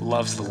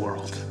loves the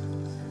world,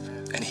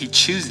 and he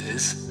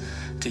chooses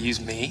to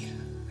use me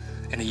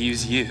and to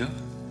use you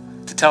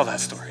to tell that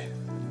story.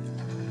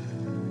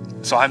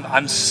 So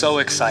I'm so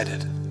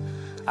excited.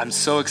 I'm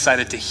so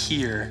excited to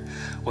hear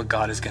what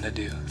God is going to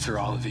do through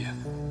all of you.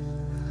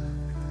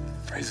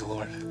 Praise the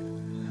Lord.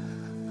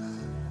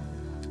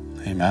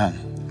 Amen.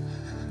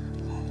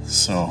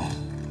 So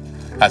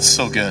that's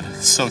so good.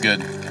 So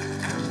good.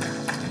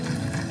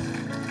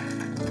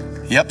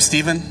 Yep,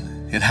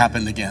 Stephen, it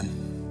happened again.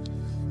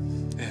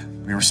 Yeah.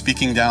 We were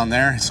speaking down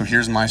there, so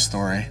here's my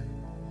story.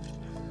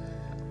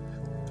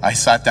 I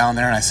sat down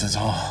there and I said,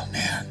 oh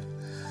man,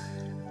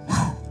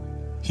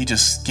 he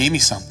just gave me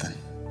something.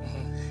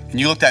 And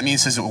you looked at me and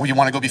says, well, you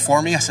want to go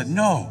before me? I said,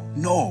 no.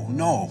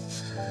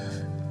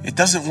 It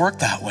doesn't work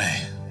that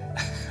way.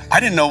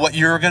 I didn't know what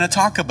you were going to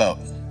talk about.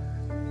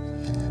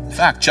 In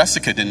fact,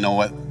 Jessica didn't know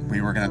what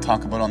we were going to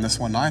talk about on this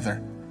one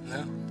either.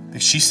 No.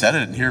 She said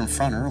it here in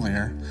front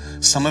earlier.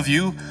 Some of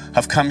you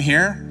have come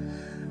here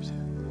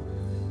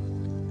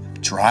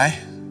dry,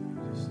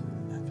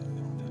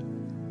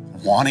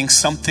 wanting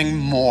something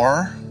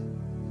more,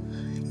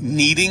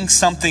 needing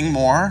something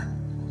more.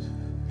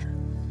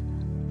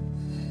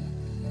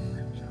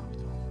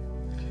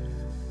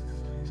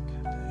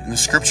 And the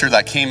scripture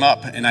that came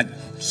up, and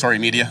sorry,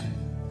 media,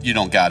 you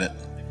don't got it.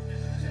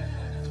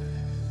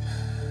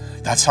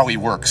 That's how he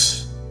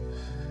works.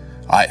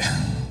 I've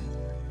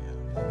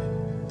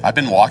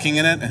been walking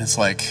in it, and it's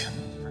like,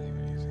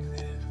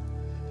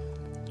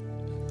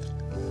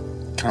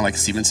 kind of like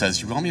Stephen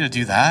says, you want me to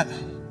do that?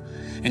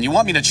 And you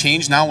want me to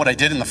change now what I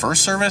did in the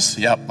first service?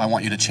 Yep, I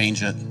want you to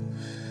change it.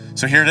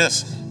 So here it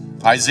is,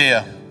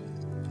 Isaiah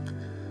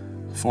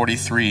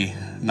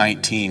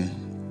 43:19.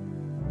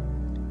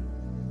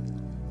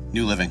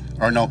 New Living,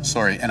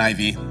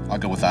 NIV. I'll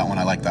go with that one.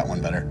 I like that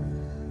one better.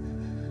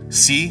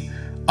 See,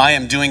 I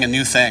am doing a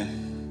new thing.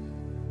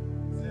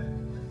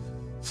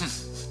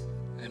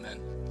 Amen.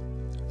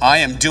 I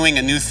am doing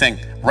a new thing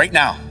right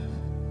now.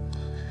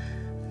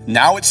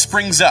 Now it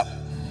springs up.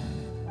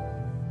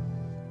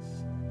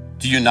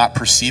 Do you not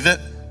perceive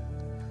it?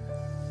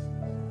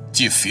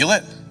 Do you feel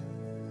it?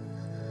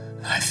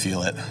 I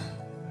feel it.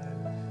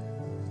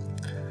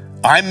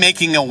 I'm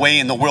making a way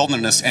in the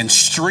wilderness and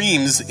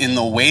streams in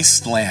the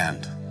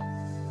wasteland.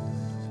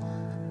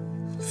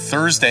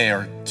 Thursday,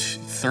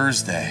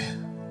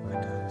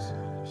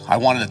 I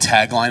wanted a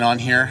tagline on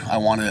here. I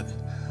wanted,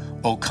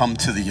 oh, come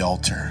to the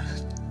altar.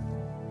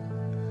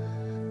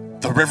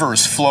 The river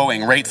is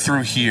flowing right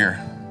through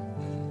here.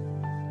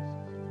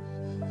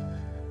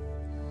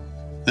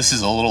 This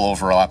is a little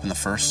overlap in the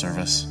first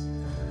service.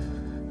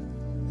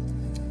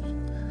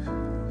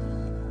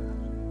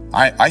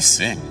 I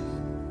sing.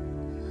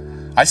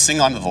 I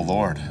sing unto the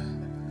Lord.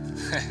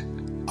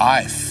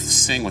 I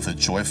sing with a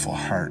joyful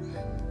heart.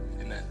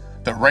 Amen.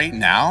 But right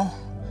now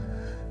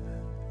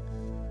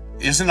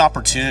is an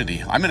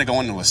opportunity. I'm going to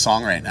go into a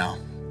song right now.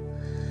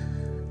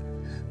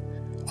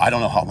 I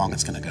don't know how long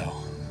it's going to go.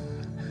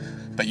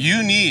 But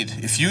you need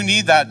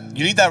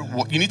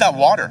that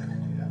water.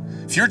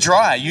 If you're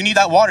dry, you need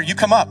that water. You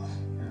come up.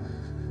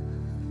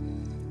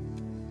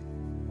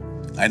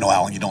 I know,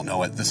 Alan, you don't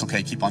know it. That's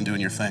okay. Keep on doing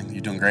your thing.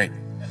 You're doing great.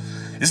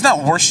 Isn't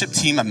that worship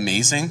team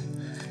amazing?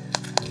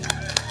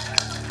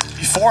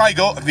 Before I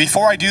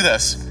do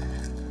this,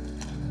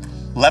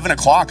 11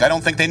 o'clock, I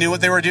don't think they knew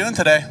what they were doing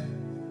today.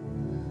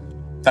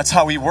 That's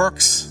how he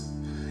works.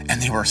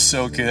 And they were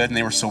so good and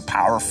they were so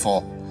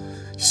powerful.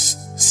 You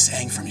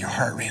sang from your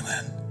heart,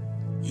 Raylan.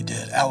 You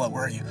did. Ella,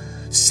 where are you?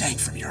 Sang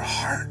from your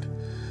heart.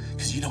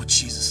 Because you know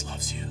Jesus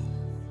loves you.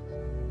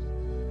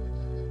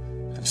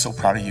 I'm so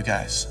proud of you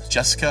guys.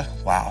 Jessica,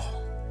 wow.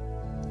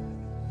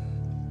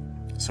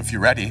 So if you're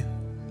ready,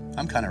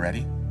 I'm kind of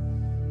ready.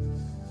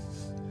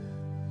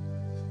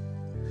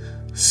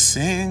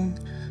 Sing,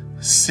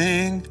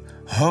 sing,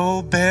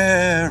 oh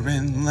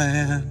barren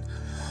land.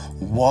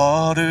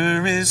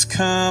 Water is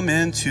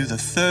coming to the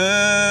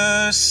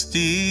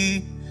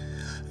thirsty.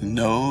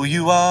 No,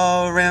 you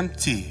are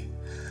empty.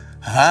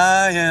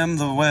 I am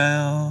the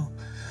well.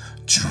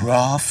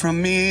 Draw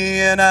from me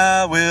and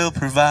I will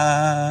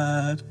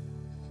provide.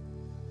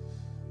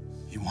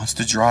 He wants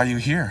to draw you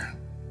here.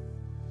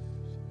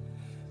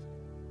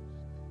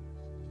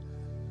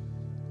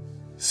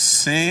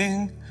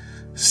 Sing,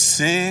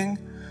 sing,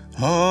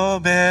 oh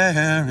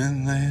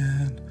barren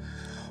land.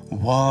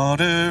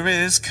 Water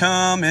is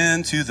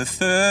coming to the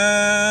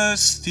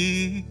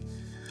thirsty.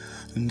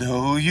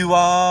 No, you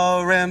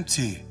are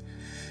empty.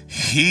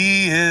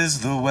 He is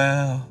the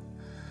well.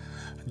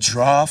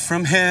 Draw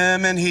from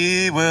him and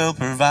he will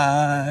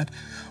provide.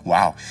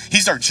 Wow,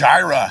 he's our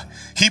Jireh.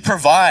 He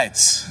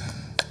provides.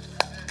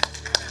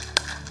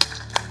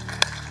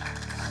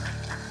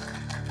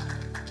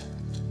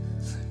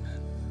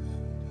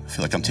 I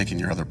feel like I'm taking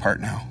your other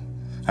part now.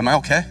 Am I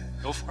okay?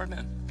 Go for it,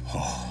 man.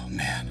 Oh,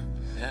 man.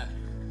 Yeah.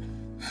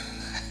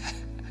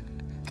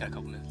 Got a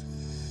couple minutes.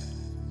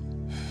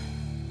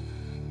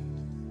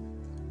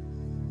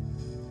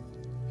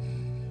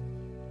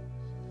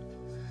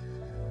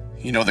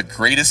 You know, the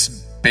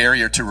greatest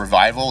barrier to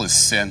revival is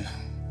sin.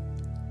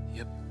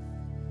 Yep.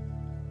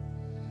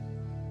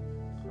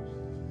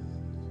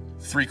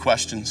 3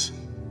 questions.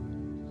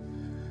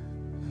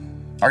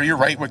 Are you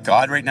right with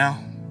God right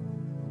now?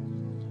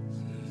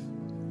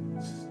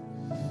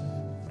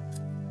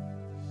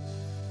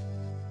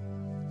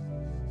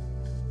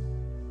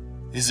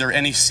 Is there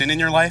any sin in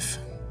your life?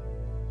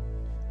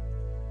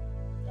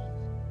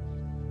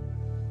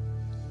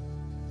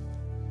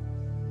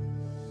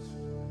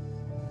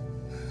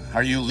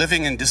 Are you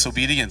living in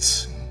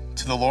disobedience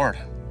to the Lord?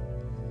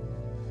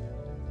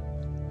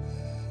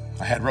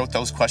 I had wrote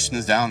those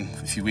questions down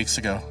a few weeks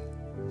ago.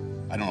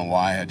 I don't know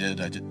why I did.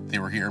 They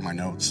were here in my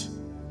notes.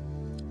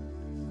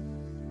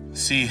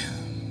 See,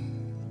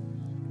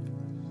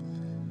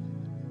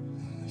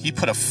 he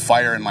put a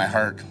fire in my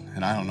heart,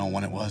 and I don't know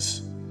when it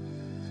was.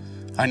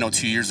 I know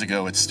 2 years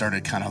ago it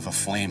started kind of a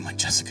flame, like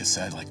Jessica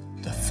said, like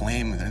the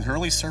flame. In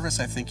early service,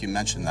 I think you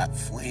mentioned that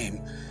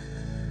flame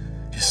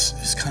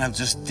is kind of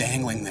just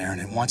dangling there, and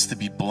it wants to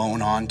be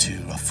blown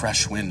onto, a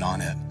fresh wind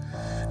on it.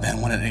 Then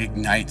when it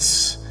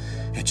ignites,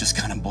 it just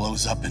kind of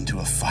blows up into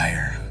a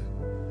fire,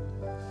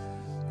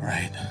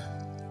 right?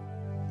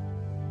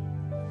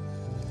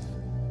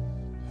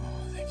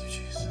 Oh, thank you,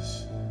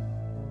 Jesus.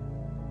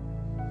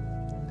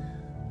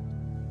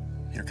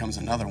 Here comes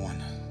another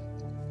one.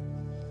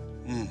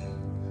 I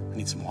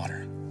need some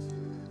water.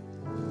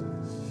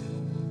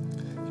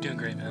 You're doing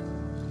great, man.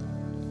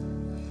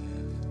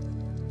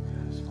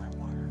 That's my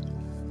water.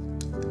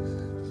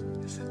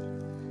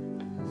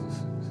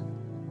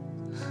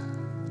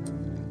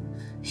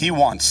 He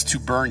wants to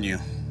burn you.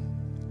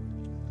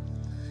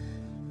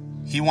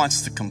 He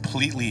wants to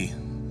completely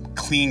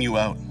clean you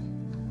out.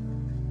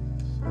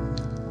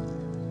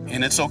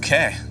 And it's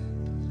okay.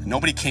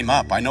 Nobody came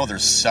up. I know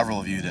there's several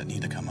of you that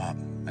need to come up,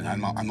 and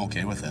I'm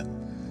okay with it.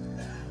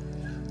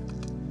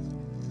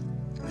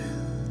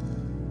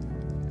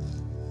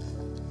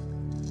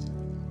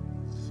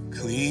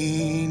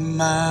 Clean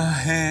my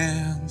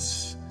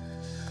hands,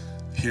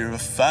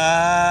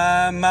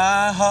 purify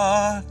my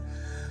heart,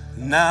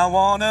 and I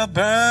want to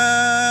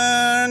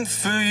burn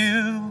for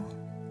you,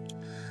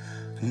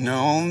 and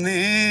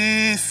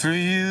only for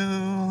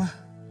you.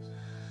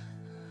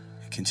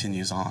 It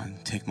continues on.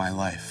 Take my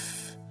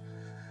life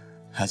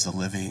as a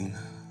living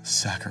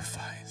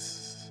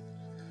sacrifice.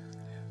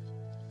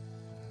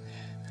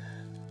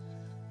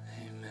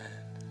 Amen.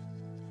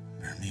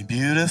 Burn me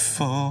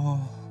beautiful.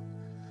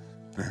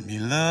 Burn me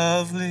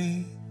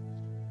lovely,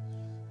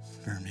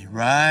 burn me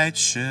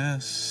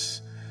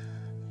righteous,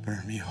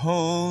 burn me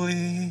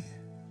holy,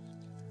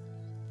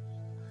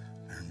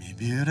 burn me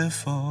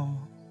beautiful,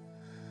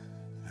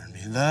 burn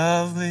me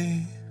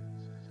lovely,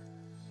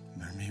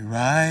 burn me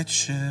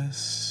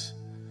righteous,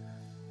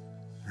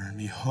 burn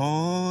me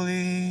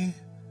holy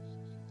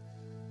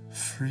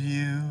for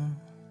you.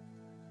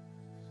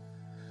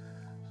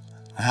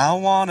 I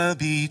want to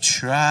be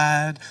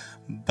tried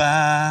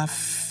by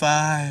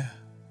fire,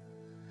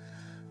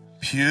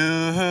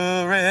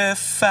 purified.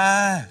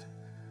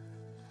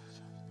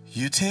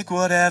 You take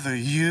whatever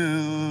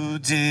you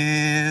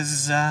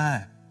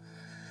desire.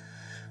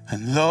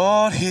 And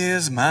Lord,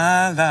 here's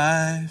my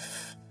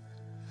life.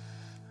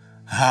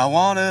 I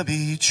want to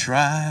be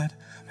tried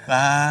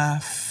by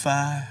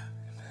fire,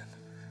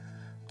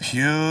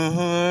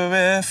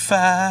 purified.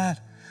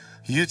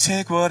 You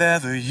take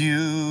whatever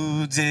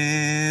you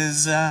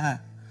desire.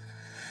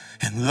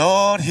 And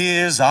Lord,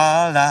 here's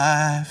our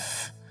life.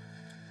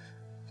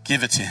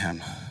 Give it to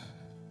him.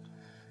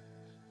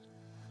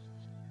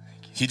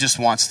 He just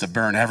wants to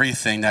burn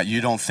everything that you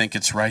don't think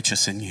it's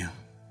righteous in you.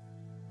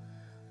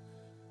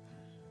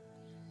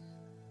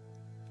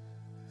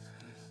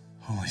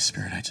 Holy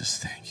Spirit, I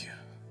just thank you.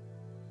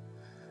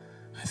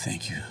 I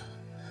thank you.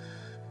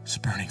 It's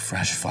burning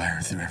fresh fire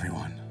through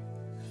everyone.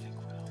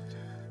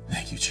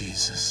 Thank you,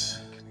 Jesus.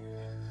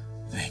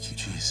 Thank you,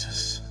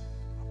 Jesus.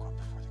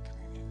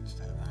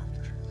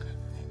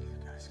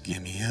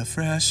 Give me a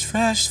fresh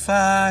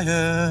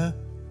fire.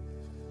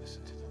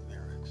 Listen to the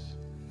lyrics.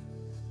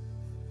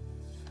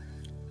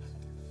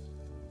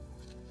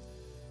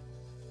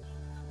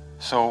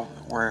 So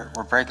we're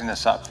breaking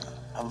this up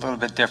a little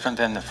bit different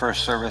than the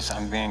first service.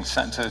 I'm being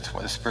sensitive to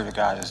what the Spirit of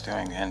God is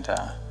doing. And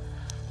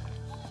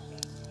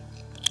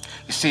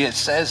you see, it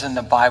says in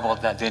the Bible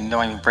that the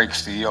anointing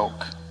breaks the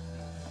yoke.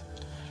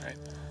 Right.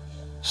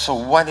 So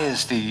what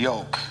is the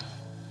yoke?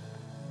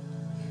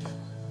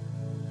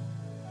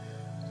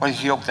 What is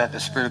the yoke that the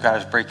Spirit of God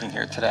is breaking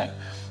here today?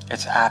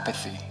 It's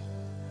apathy.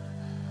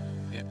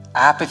 Yep.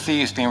 Apathy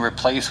is being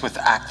replaced with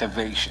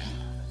activation.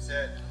 That's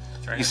it.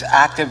 That's right. He's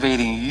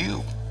activating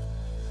you.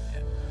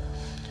 Yep.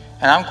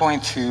 And I'm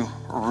going to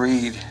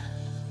read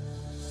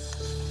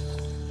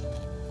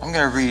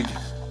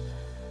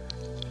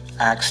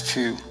Acts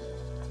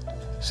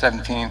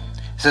 2:17. It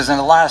says, in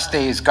the last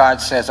days,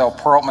 God says, I'll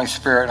pour out my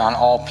Spirit on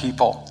all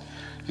people.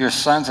 Your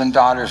sons and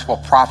daughters will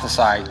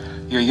prophesy.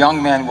 Your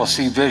young men will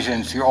see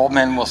visions. Your old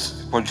men will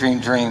dream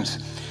dreams.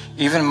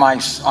 Even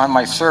on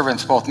my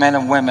servants, both men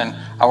and women,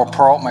 I will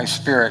pour out my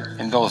Spirit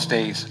in those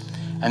days,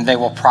 and they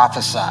will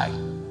prophesy.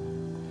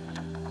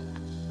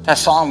 That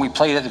song we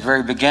played at the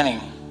very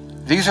beginning,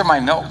 these are my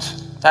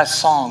notes. That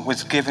song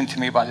was given to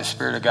me by the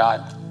Spirit of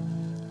God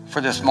for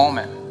this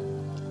moment.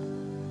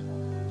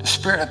 The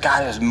Spirit of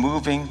God is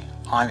moving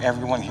on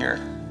everyone here.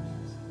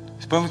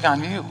 It's moving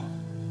on you,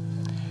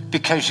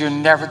 because you're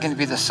never going to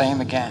be the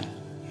same again.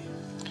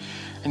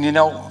 And you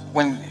know,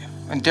 when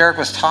Derek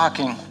was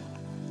talking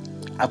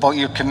about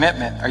your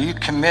commitment, are you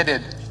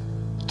committed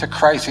to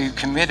Christ? Are you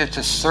committed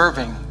to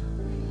serving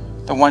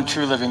the one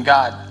true living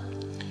God?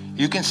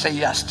 You can say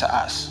yes to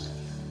us.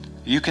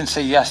 You can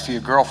say yes to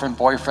your girlfriend,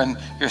 boyfriend,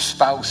 your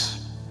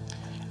spouse,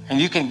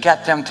 and you can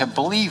get them to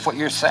believe what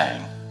you're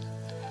saying.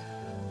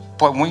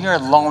 But when you're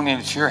alone and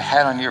it's your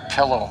head on your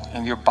pillow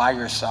and you're by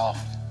yourself,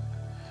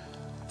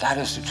 that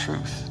is the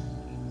truth.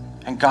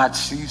 And God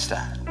sees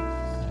that.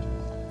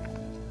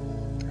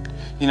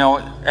 You know,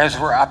 as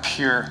we're up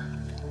here,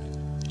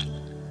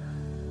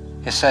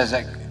 it says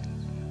that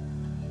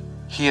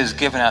he has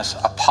given us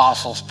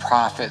apostles,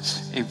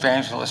 prophets,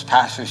 evangelists,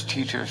 pastors,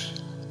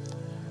 teachers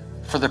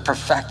for the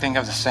perfecting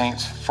of the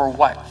saints. For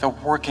what? The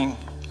working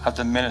of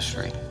the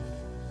ministry.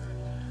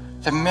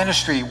 The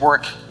ministry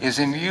work is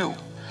in you.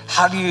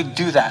 How do you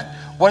do that?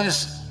 What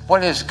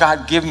has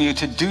God given you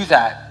to do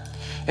that?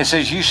 It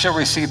says you shall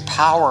receive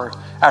power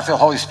after the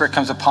Holy Spirit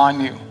comes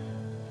upon you.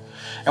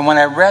 And when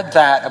I read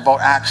that about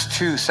Acts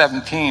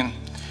 2:17,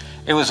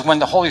 it was when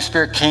the Holy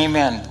Spirit came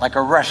in like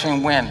a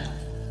rushing wind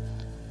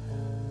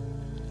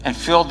and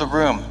filled the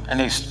room, and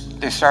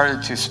they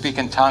started to speak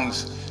in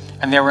tongues,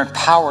 and they were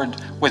empowered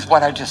with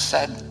what I just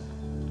said.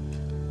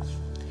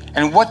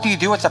 And what do you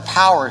do with the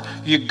power?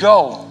 You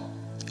go,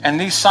 and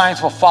these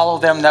signs will follow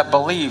them that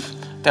believe.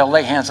 They'll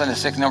lay hands on the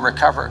sick and they'll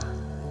recover.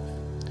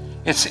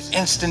 It's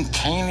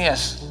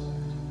instantaneous.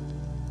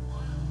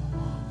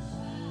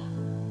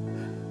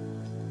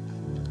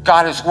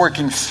 God is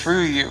working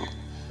through you.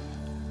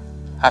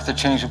 I have to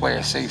change the way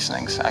I say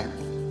things. I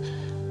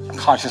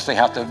consciously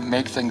have to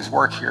make things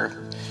work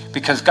here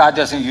because God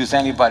doesn't use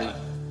anybody.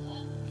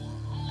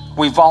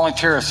 We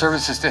volunteer our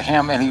services to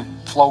him and he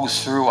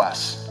flows through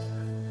us.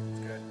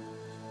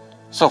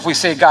 So if we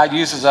say God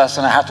uses us,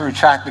 and I have to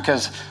retract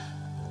because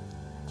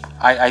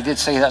I did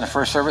say that in the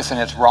first service and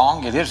it's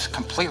wrong. It is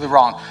completely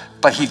wrong,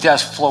 but he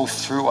does flow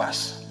through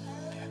us.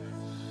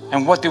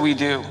 And what do we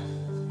do?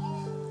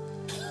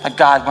 Like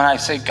God, when I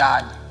say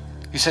God,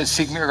 you said,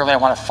 seek me early, I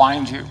want to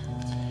find you.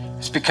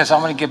 It's because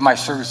I'm going to give my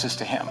services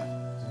to him.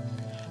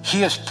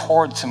 He has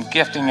poured some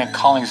gifting and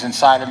callings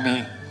inside of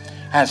me,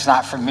 and it's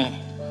not for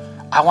me.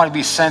 I want to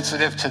be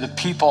sensitive to the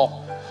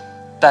people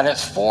that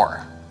it's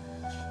for.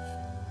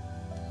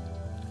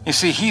 You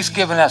see, he's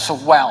given us a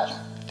well.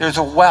 There's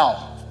a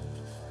well.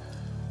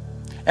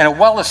 And a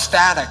well is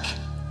static.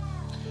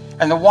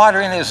 And the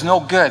water in it is no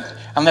good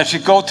unless you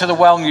go to the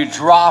well and you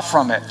draw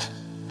from it.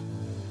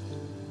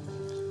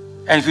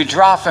 And if you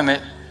draw from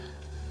it,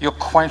 you'll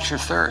quench your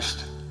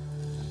thirst.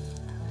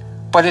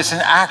 But it's an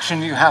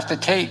action you have to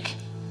take.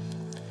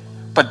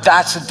 But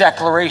that's a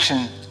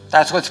declaration.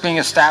 That's what's being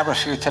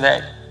established here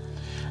today.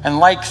 And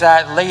like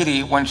that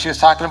lady, when she was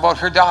talking about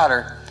her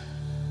daughter,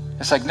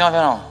 it's like,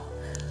 no.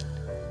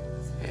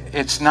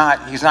 It's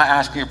not, he's not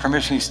asking your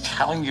permission. He's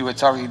telling you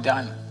it's already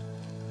done.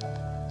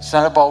 It's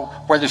not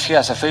about whether she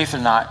has a faith or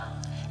not.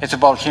 It's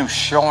about him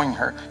showing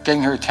her,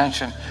 getting her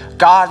attention.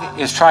 God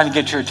is trying to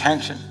get your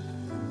attention.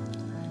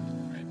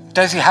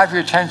 Does he have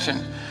your attention?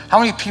 How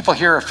many people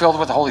here are filled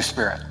with the Holy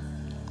Spirit?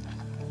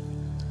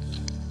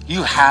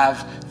 You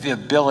have the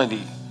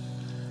ability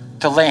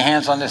to lay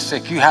hands on the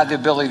sick. You have the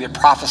ability to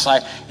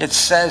prophesy. It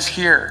says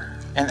here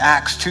in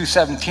Acts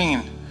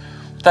 2:17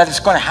 that it's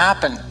going to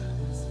happen.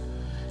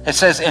 It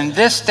says, in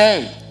this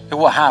day it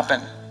will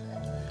happen.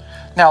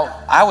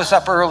 Now, I was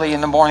up early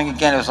in the morning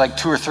again. It was like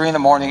 2 or 3 in the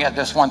morning at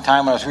this one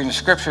time when I was reading the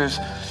scriptures.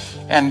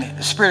 And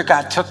the Spirit of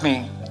God took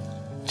me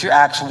to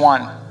Acts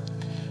 1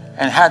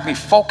 and had me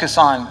focus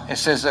on, it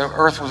says the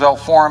earth was without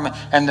form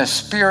and the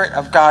Spirit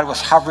of God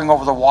was hovering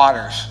over the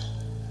waters.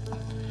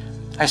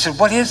 I said,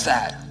 what is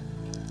that?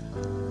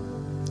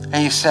 And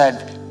he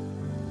said,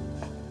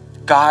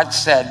 God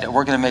said that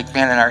we're going to make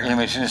man in our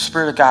image. And the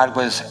Spirit of God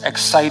was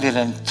excited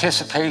in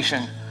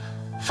anticipation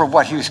for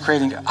what he was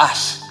creating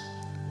us.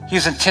 He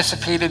was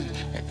anticipated,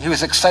 he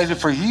was excited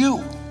for you.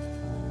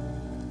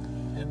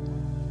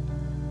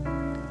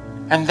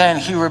 And then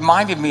he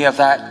reminded me of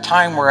that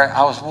time where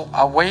I was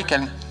awake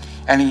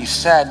and he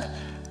said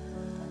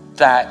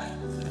that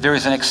there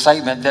is an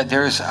excitement, that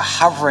there is a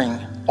hovering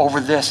over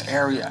this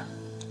area,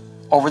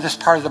 over this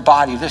part of the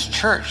body, this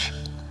church,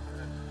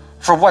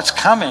 for what's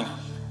coming.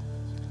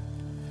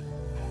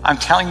 I'm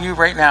telling you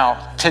right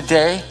now,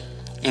 today,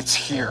 it's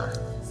here.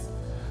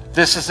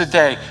 This is the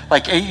day.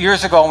 Like 8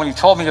 years ago when he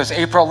told me it was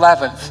April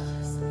 11th,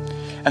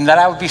 and that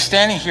I would be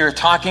standing here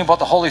talking about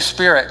the Holy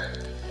Spirit.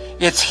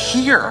 It's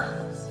here.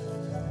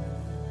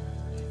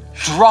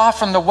 Draw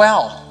from the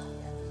well.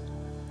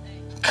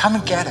 Come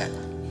and get it.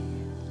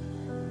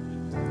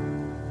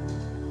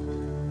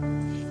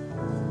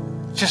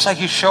 Just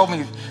like you showed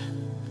me,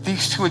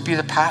 these two would be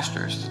the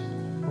pastors.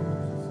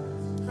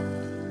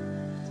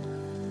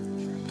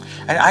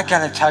 And I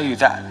got to tell you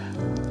that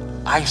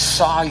I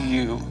saw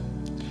you.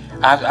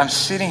 I'm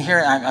sitting here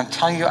and I'm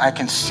telling you, I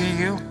can see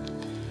you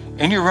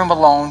in your room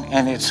alone,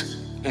 and it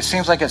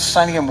seems like it's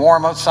sunny and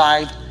warm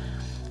outside,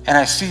 and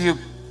I see you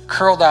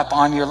curled up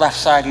on your left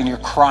side and you're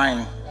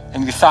crying,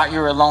 and you thought you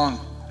were alone.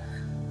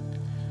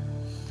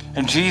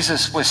 And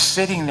Jesus was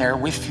sitting there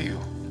with you.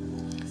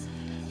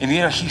 And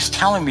he's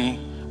telling me,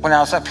 when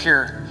I was up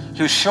here,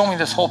 he was showing me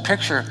this whole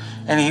picture,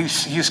 and he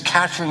was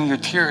capturing your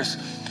tears,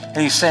 and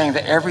he's saying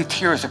that every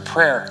tear is a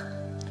prayer,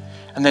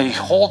 and that he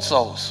holds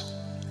those.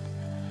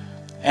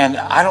 And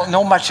I don't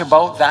know much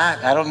about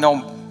that. I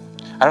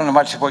I don't know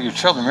much about your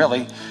children,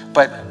 really,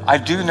 but I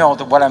do know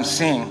that what I'm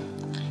seeing,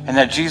 and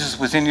that Jesus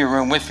was in your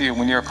room with you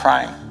when you were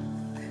crying.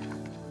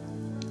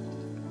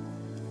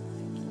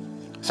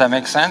 Does that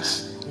make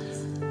sense?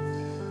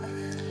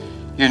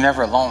 You're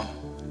never alone.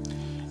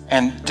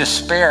 And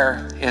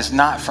despair is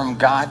not from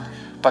God,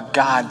 but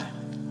God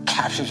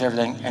captures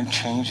everything and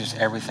changes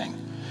everything.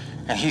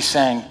 And he's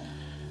saying,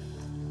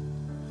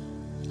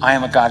 I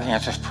am a God who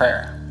answers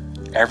prayer.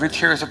 Every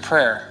tear is a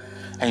prayer,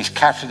 and he's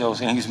captured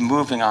those, and he's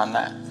moving on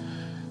that.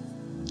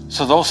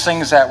 So those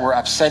things that were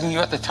upsetting you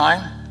at the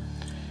time,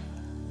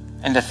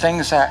 and the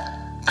things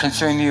that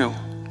concern you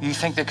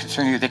think they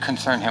concern you, they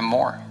concern him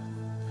more.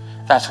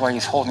 That's why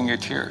he's holding your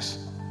tears.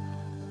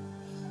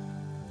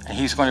 And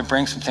he's going to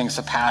bring some things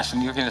to pass,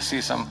 and you're going to see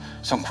some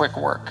quick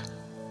work.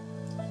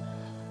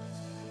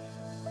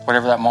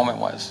 Whatever that moment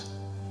was.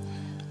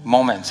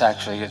 Moments,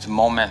 actually. It's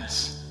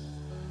moments.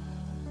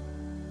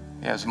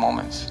 Yeah, it's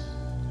moments.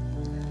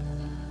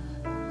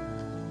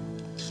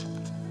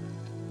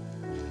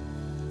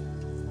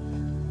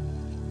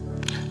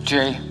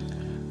 Jay,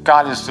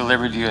 God has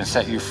delivered you and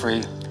set you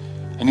free,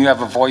 and you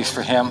have a voice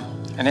for him,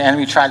 and the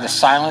enemy tried to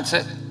silence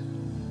it.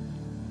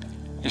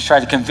 He's tried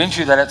to convince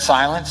you that it's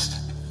silenced,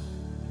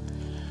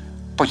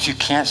 but you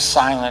can't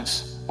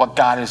silence what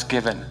God has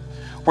given.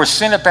 Where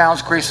sin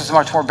abounds, grace is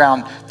much more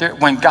abound.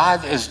 When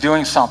God is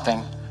doing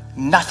something,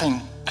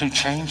 nothing can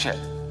change it.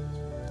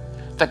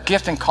 The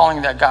gift and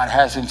calling that God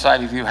has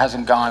inside of you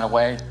hasn't gone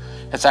away.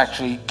 It's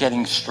actually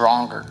getting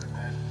stronger.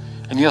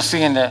 And you'll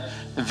see in the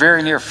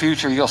very near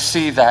future, you'll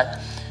see that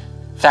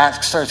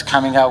starts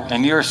coming out,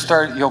 and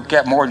you'll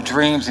get more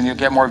dreams, and you'll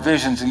get more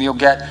visions, and you'll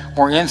get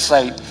more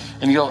insight,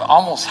 and you'll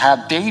almost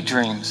have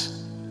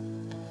daydreams.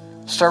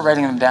 Start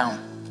writing them down.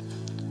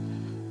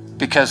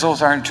 Because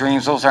those aren't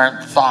dreams, those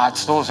aren't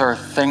thoughts, those are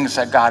things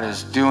that God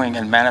is doing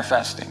and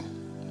manifesting.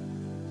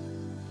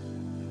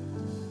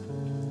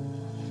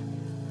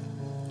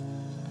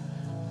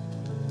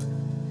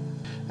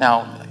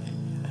 Now,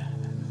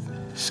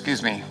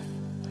 excuse me,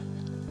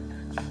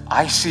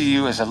 I see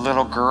you as a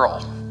little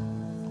girl.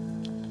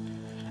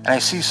 And I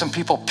see some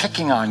people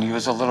picking on you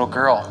as a little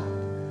girl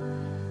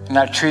and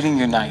not treating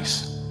you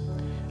nice.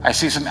 I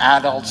see some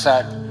adults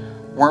that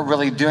weren't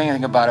really doing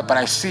anything about it, but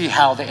I see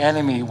how the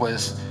enemy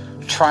was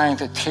trying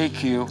to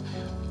take you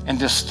and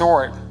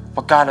distort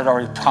what God had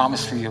already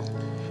promised for you,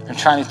 and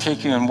trying to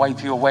take you and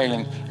wipe you away,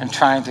 and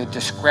trying to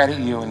discredit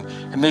you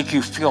and make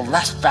you feel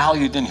less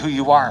valued than who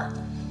you are.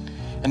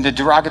 And the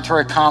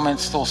derogatory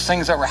comments, those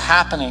things that were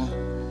happening,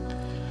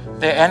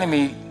 the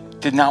enemy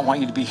did not want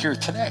you to be here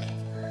today.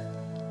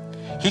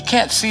 He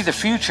can't see the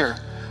future,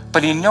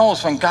 but he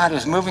knows when God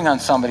is moving on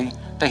somebody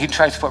that he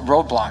tries to put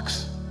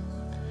roadblocks.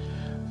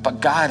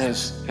 But God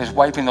is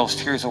wiping those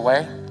tears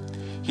away.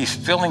 He's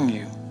filling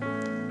you.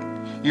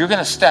 You're going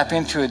to step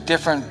into a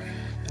different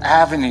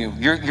avenue.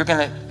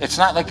 It's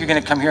not like you're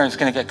going to come here and it's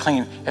going to get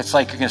clean. It's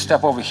like you're going to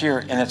step over here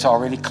and it's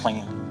already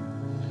clean.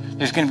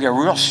 There's going to be a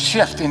real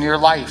shift in your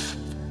life.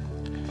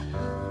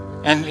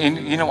 And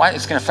you know what?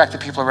 It's going to affect the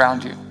people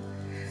around you.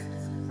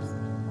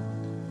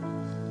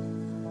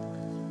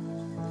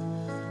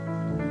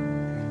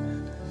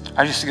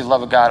 I just see the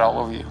love of God all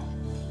over you.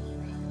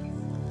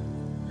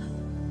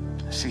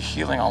 I see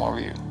healing all over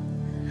you.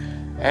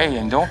 Hey,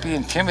 and don't be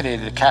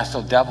intimidated to cast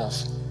out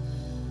devils.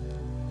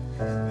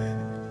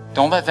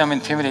 Don't let them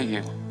intimidate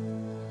you.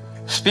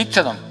 Speak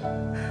to them.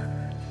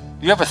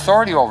 You have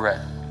authority over it.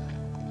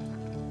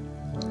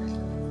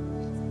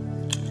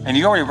 And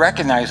you already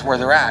recognize where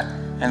they're at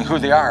and who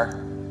they are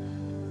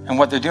and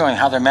what they're doing,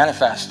 how they're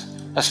manifest.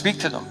 Now speak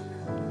to them.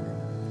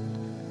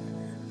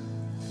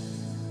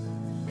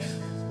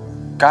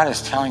 God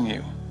is telling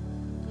you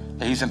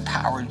that he's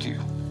empowered you.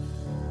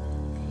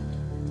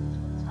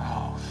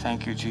 Oh,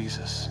 thank you,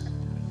 Jesus.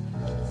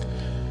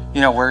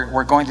 You know,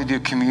 we're going to do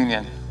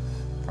communion,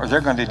 or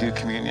they're going to do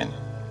communion.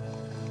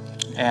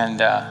 And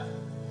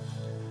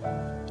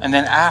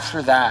then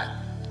after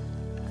that,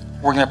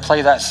 we're going to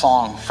play that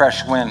song,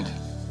 Fresh Wind.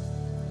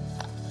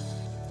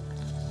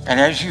 And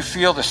as you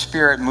feel the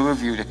Spirit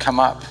move you to come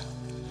up,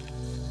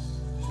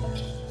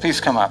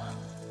 please come up.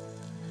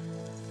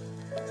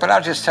 But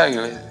I'll just tell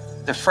you,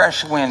 the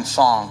Fresh Wind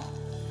song,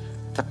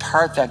 the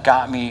part that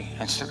got me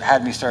and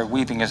had me start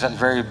weeping is at the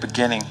very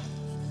beginning,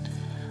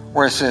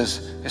 where it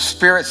says,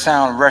 Spirit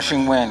sound,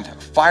 rushing wind,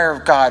 fire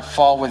of God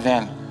fall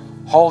within.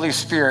 Holy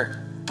Spirit,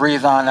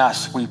 breathe on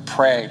us, we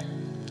pray.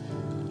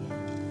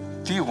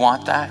 Do you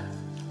want that? Do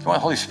you want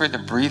the Holy Spirit to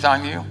breathe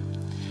on you?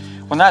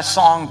 When that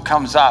song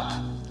comes up,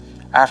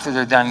 after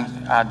they're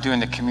done doing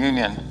the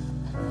communion,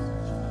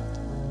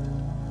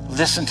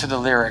 listen to the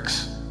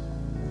lyrics.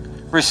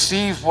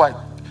 Receive what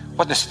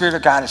the Spirit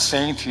of God is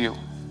saying to you,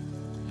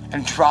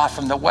 and draw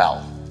from the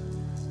well.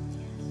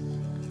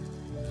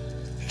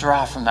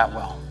 Draw from that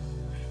well.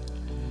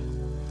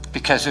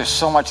 Because there's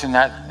so much in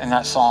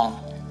that song.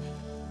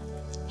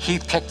 He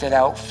picked it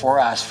out for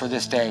us for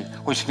this day,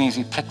 which means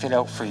he picked it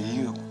out for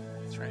you.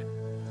 That's right.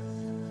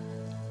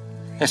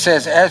 It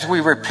says, as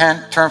we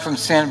repent, turn from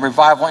sin,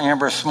 revival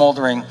amber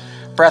smoldering,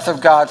 breath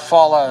of God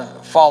fall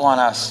on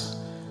us.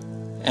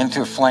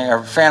 into flame,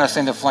 or fan us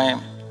into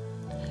flame.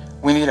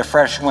 We need a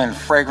fresh wind,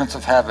 fragrance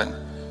of heaven.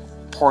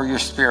 Pour your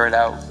Spirit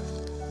out.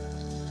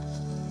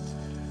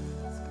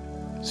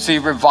 See,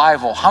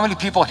 revival. How many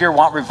people here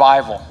want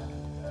revival?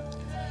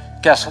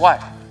 Guess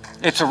what?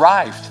 It's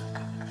arrived.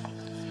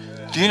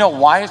 Do you know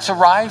why it's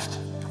arrived?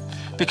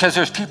 Because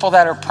there's people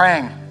that are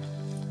praying.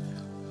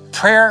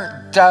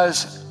 Prayer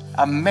does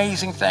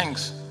amazing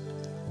things.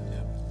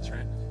 Yeah, that's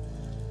right.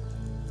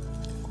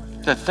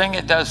 The thing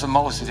it does the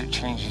most is it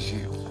changes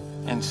you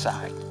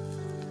inside.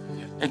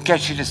 It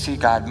gets you to see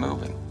God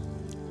moving.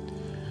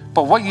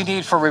 But what you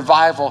need for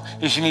revival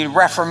is you need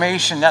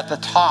reformation at the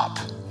top,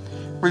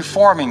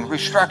 reforming,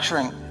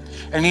 restructuring,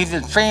 and you need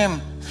the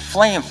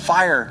flame,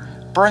 fire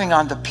burning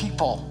on the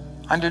people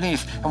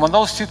underneath. And when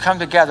those two come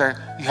together,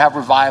 you have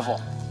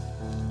revival.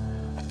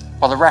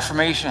 Well, the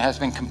Reformation has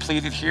been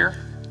completed here,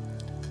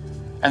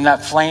 and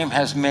that flame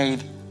has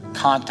made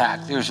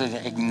contact. There's an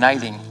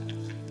igniting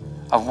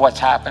of what's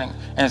happening,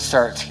 and it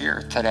starts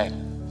here today.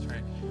 That's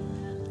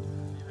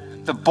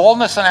right. The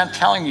boldness that I'm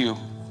telling you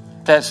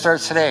that it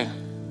starts today,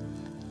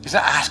 he's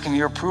not asking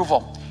your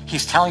approval.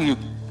 He's telling you,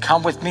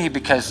 come with me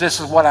because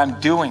this is what I'm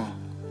doing.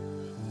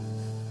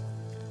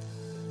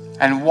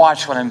 And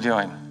watch what I'm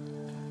doing.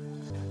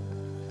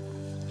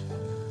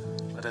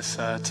 Let us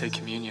take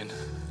communion.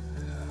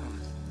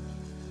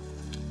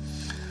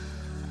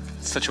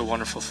 It's such a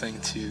wonderful thing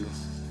to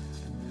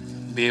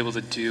be able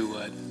to do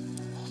what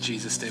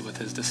Jesus did with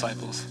his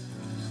disciples.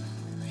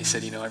 He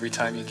said, every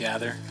time you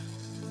gather,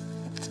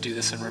 to do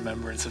this in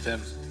remembrance of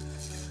him.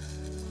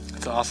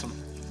 That's awesome.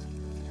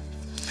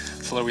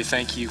 So Lord, we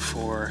thank you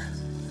for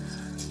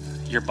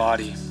your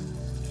body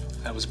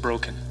that was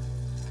broken,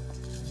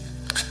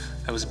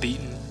 that was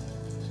beaten,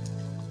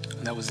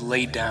 and that was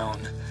laid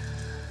down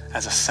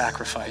as a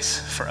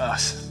sacrifice for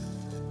us.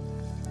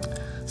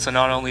 So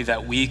not only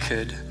that we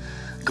could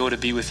go to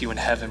be with you in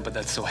heaven, but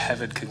that so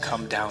heaven could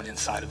come down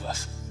inside of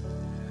us.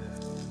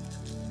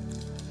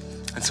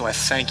 And so I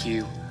thank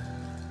you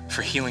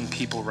for healing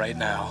people right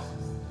now,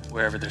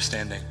 wherever they're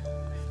standing.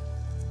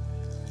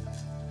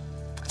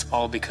 It's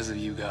all because of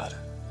you, God.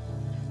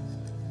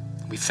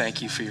 We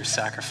thank you for your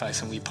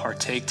sacrifice, and we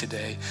partake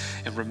today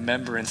in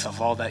remembrance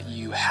of all that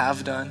you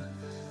have done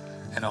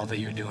and all that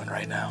you're doing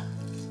right now.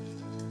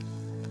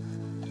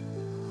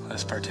 Let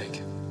us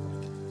partake.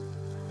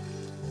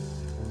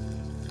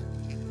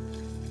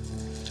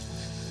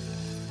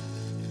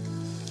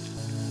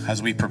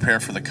 As we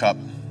prepare for the cup,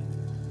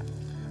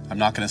 I'm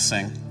not going to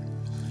sing,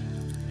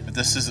 but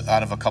this is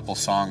out of a couple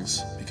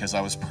songs because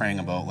I was praying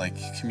about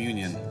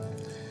communion.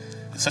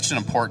 It's such an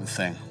important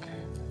thing.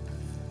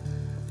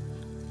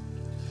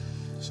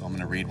 So I'm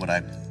going to read what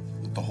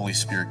the Holy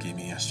Spirit gave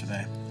me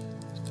yesterday.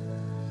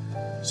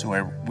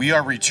 So we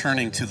are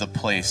returning to the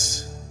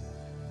place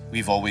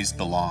we've always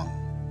belonged.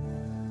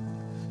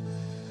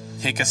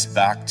 Take us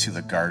back to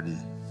the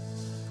garden.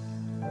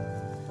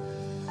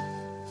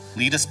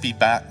 Lead us be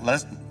back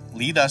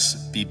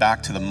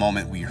to the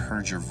moment we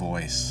heard your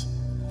voice.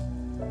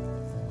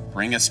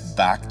 Bring us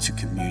back to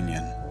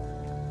communion,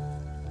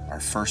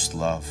 our first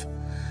love.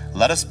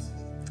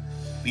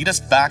 Lead us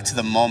back to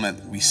the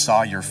moment we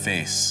saw your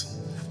face.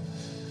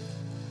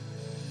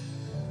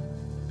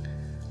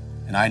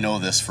 And I know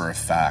this for a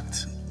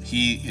fact.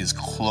 He is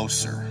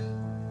closer.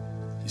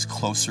 He's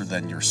closer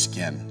than your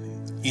skin.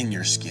 In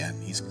your skin.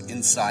 He's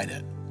inside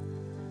it.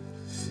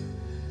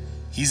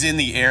 He's in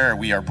the air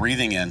we are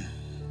breathing in.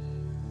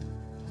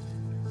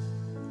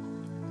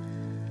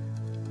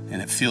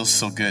 And it feels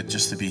so good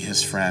just to be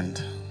his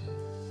friend.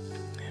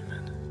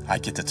 Amen. I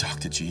get to talk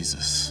to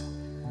Jesus.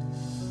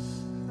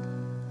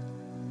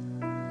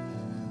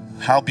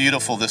 How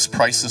beautiful this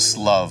priceless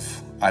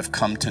love I've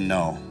come to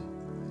know.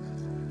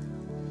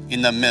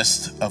 In the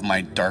midst of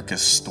my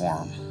darkest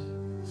storm.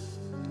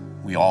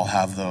 We all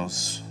have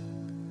those.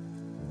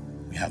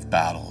 We have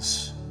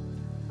battles.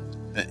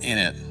 But in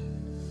it,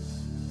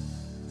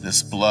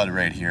 this blood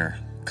right here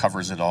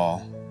covers it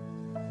all.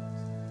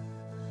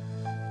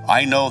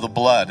 I know the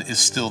blood is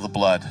still the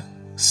blood.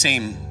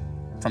 Same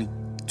from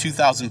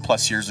 2,000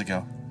 plus years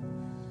ago.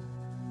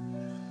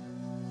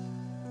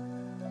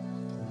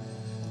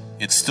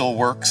 It still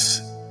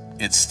works.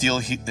 It still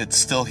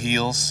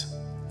heals.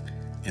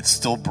 It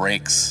still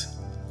breaks.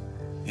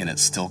 And it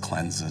still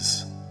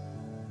cleanses.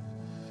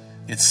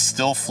 It's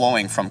still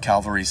flowing from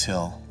Calvary's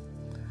Hill.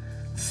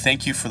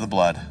 Thank you for the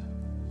blood.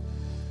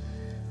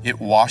 It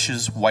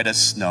washes white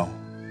as snow.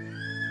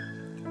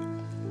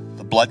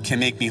 The blood can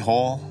make me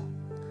whole.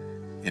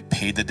 It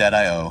paid the debt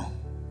I owe.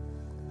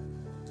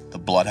 The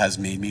blood has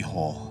made me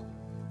whole.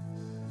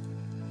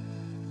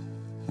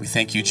 We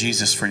thank you,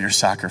 Jesus, for your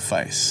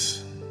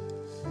sacrifice.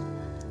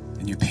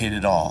 And you paid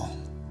it all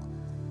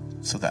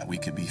so that we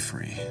could be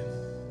free.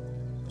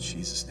 In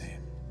Jesus' name.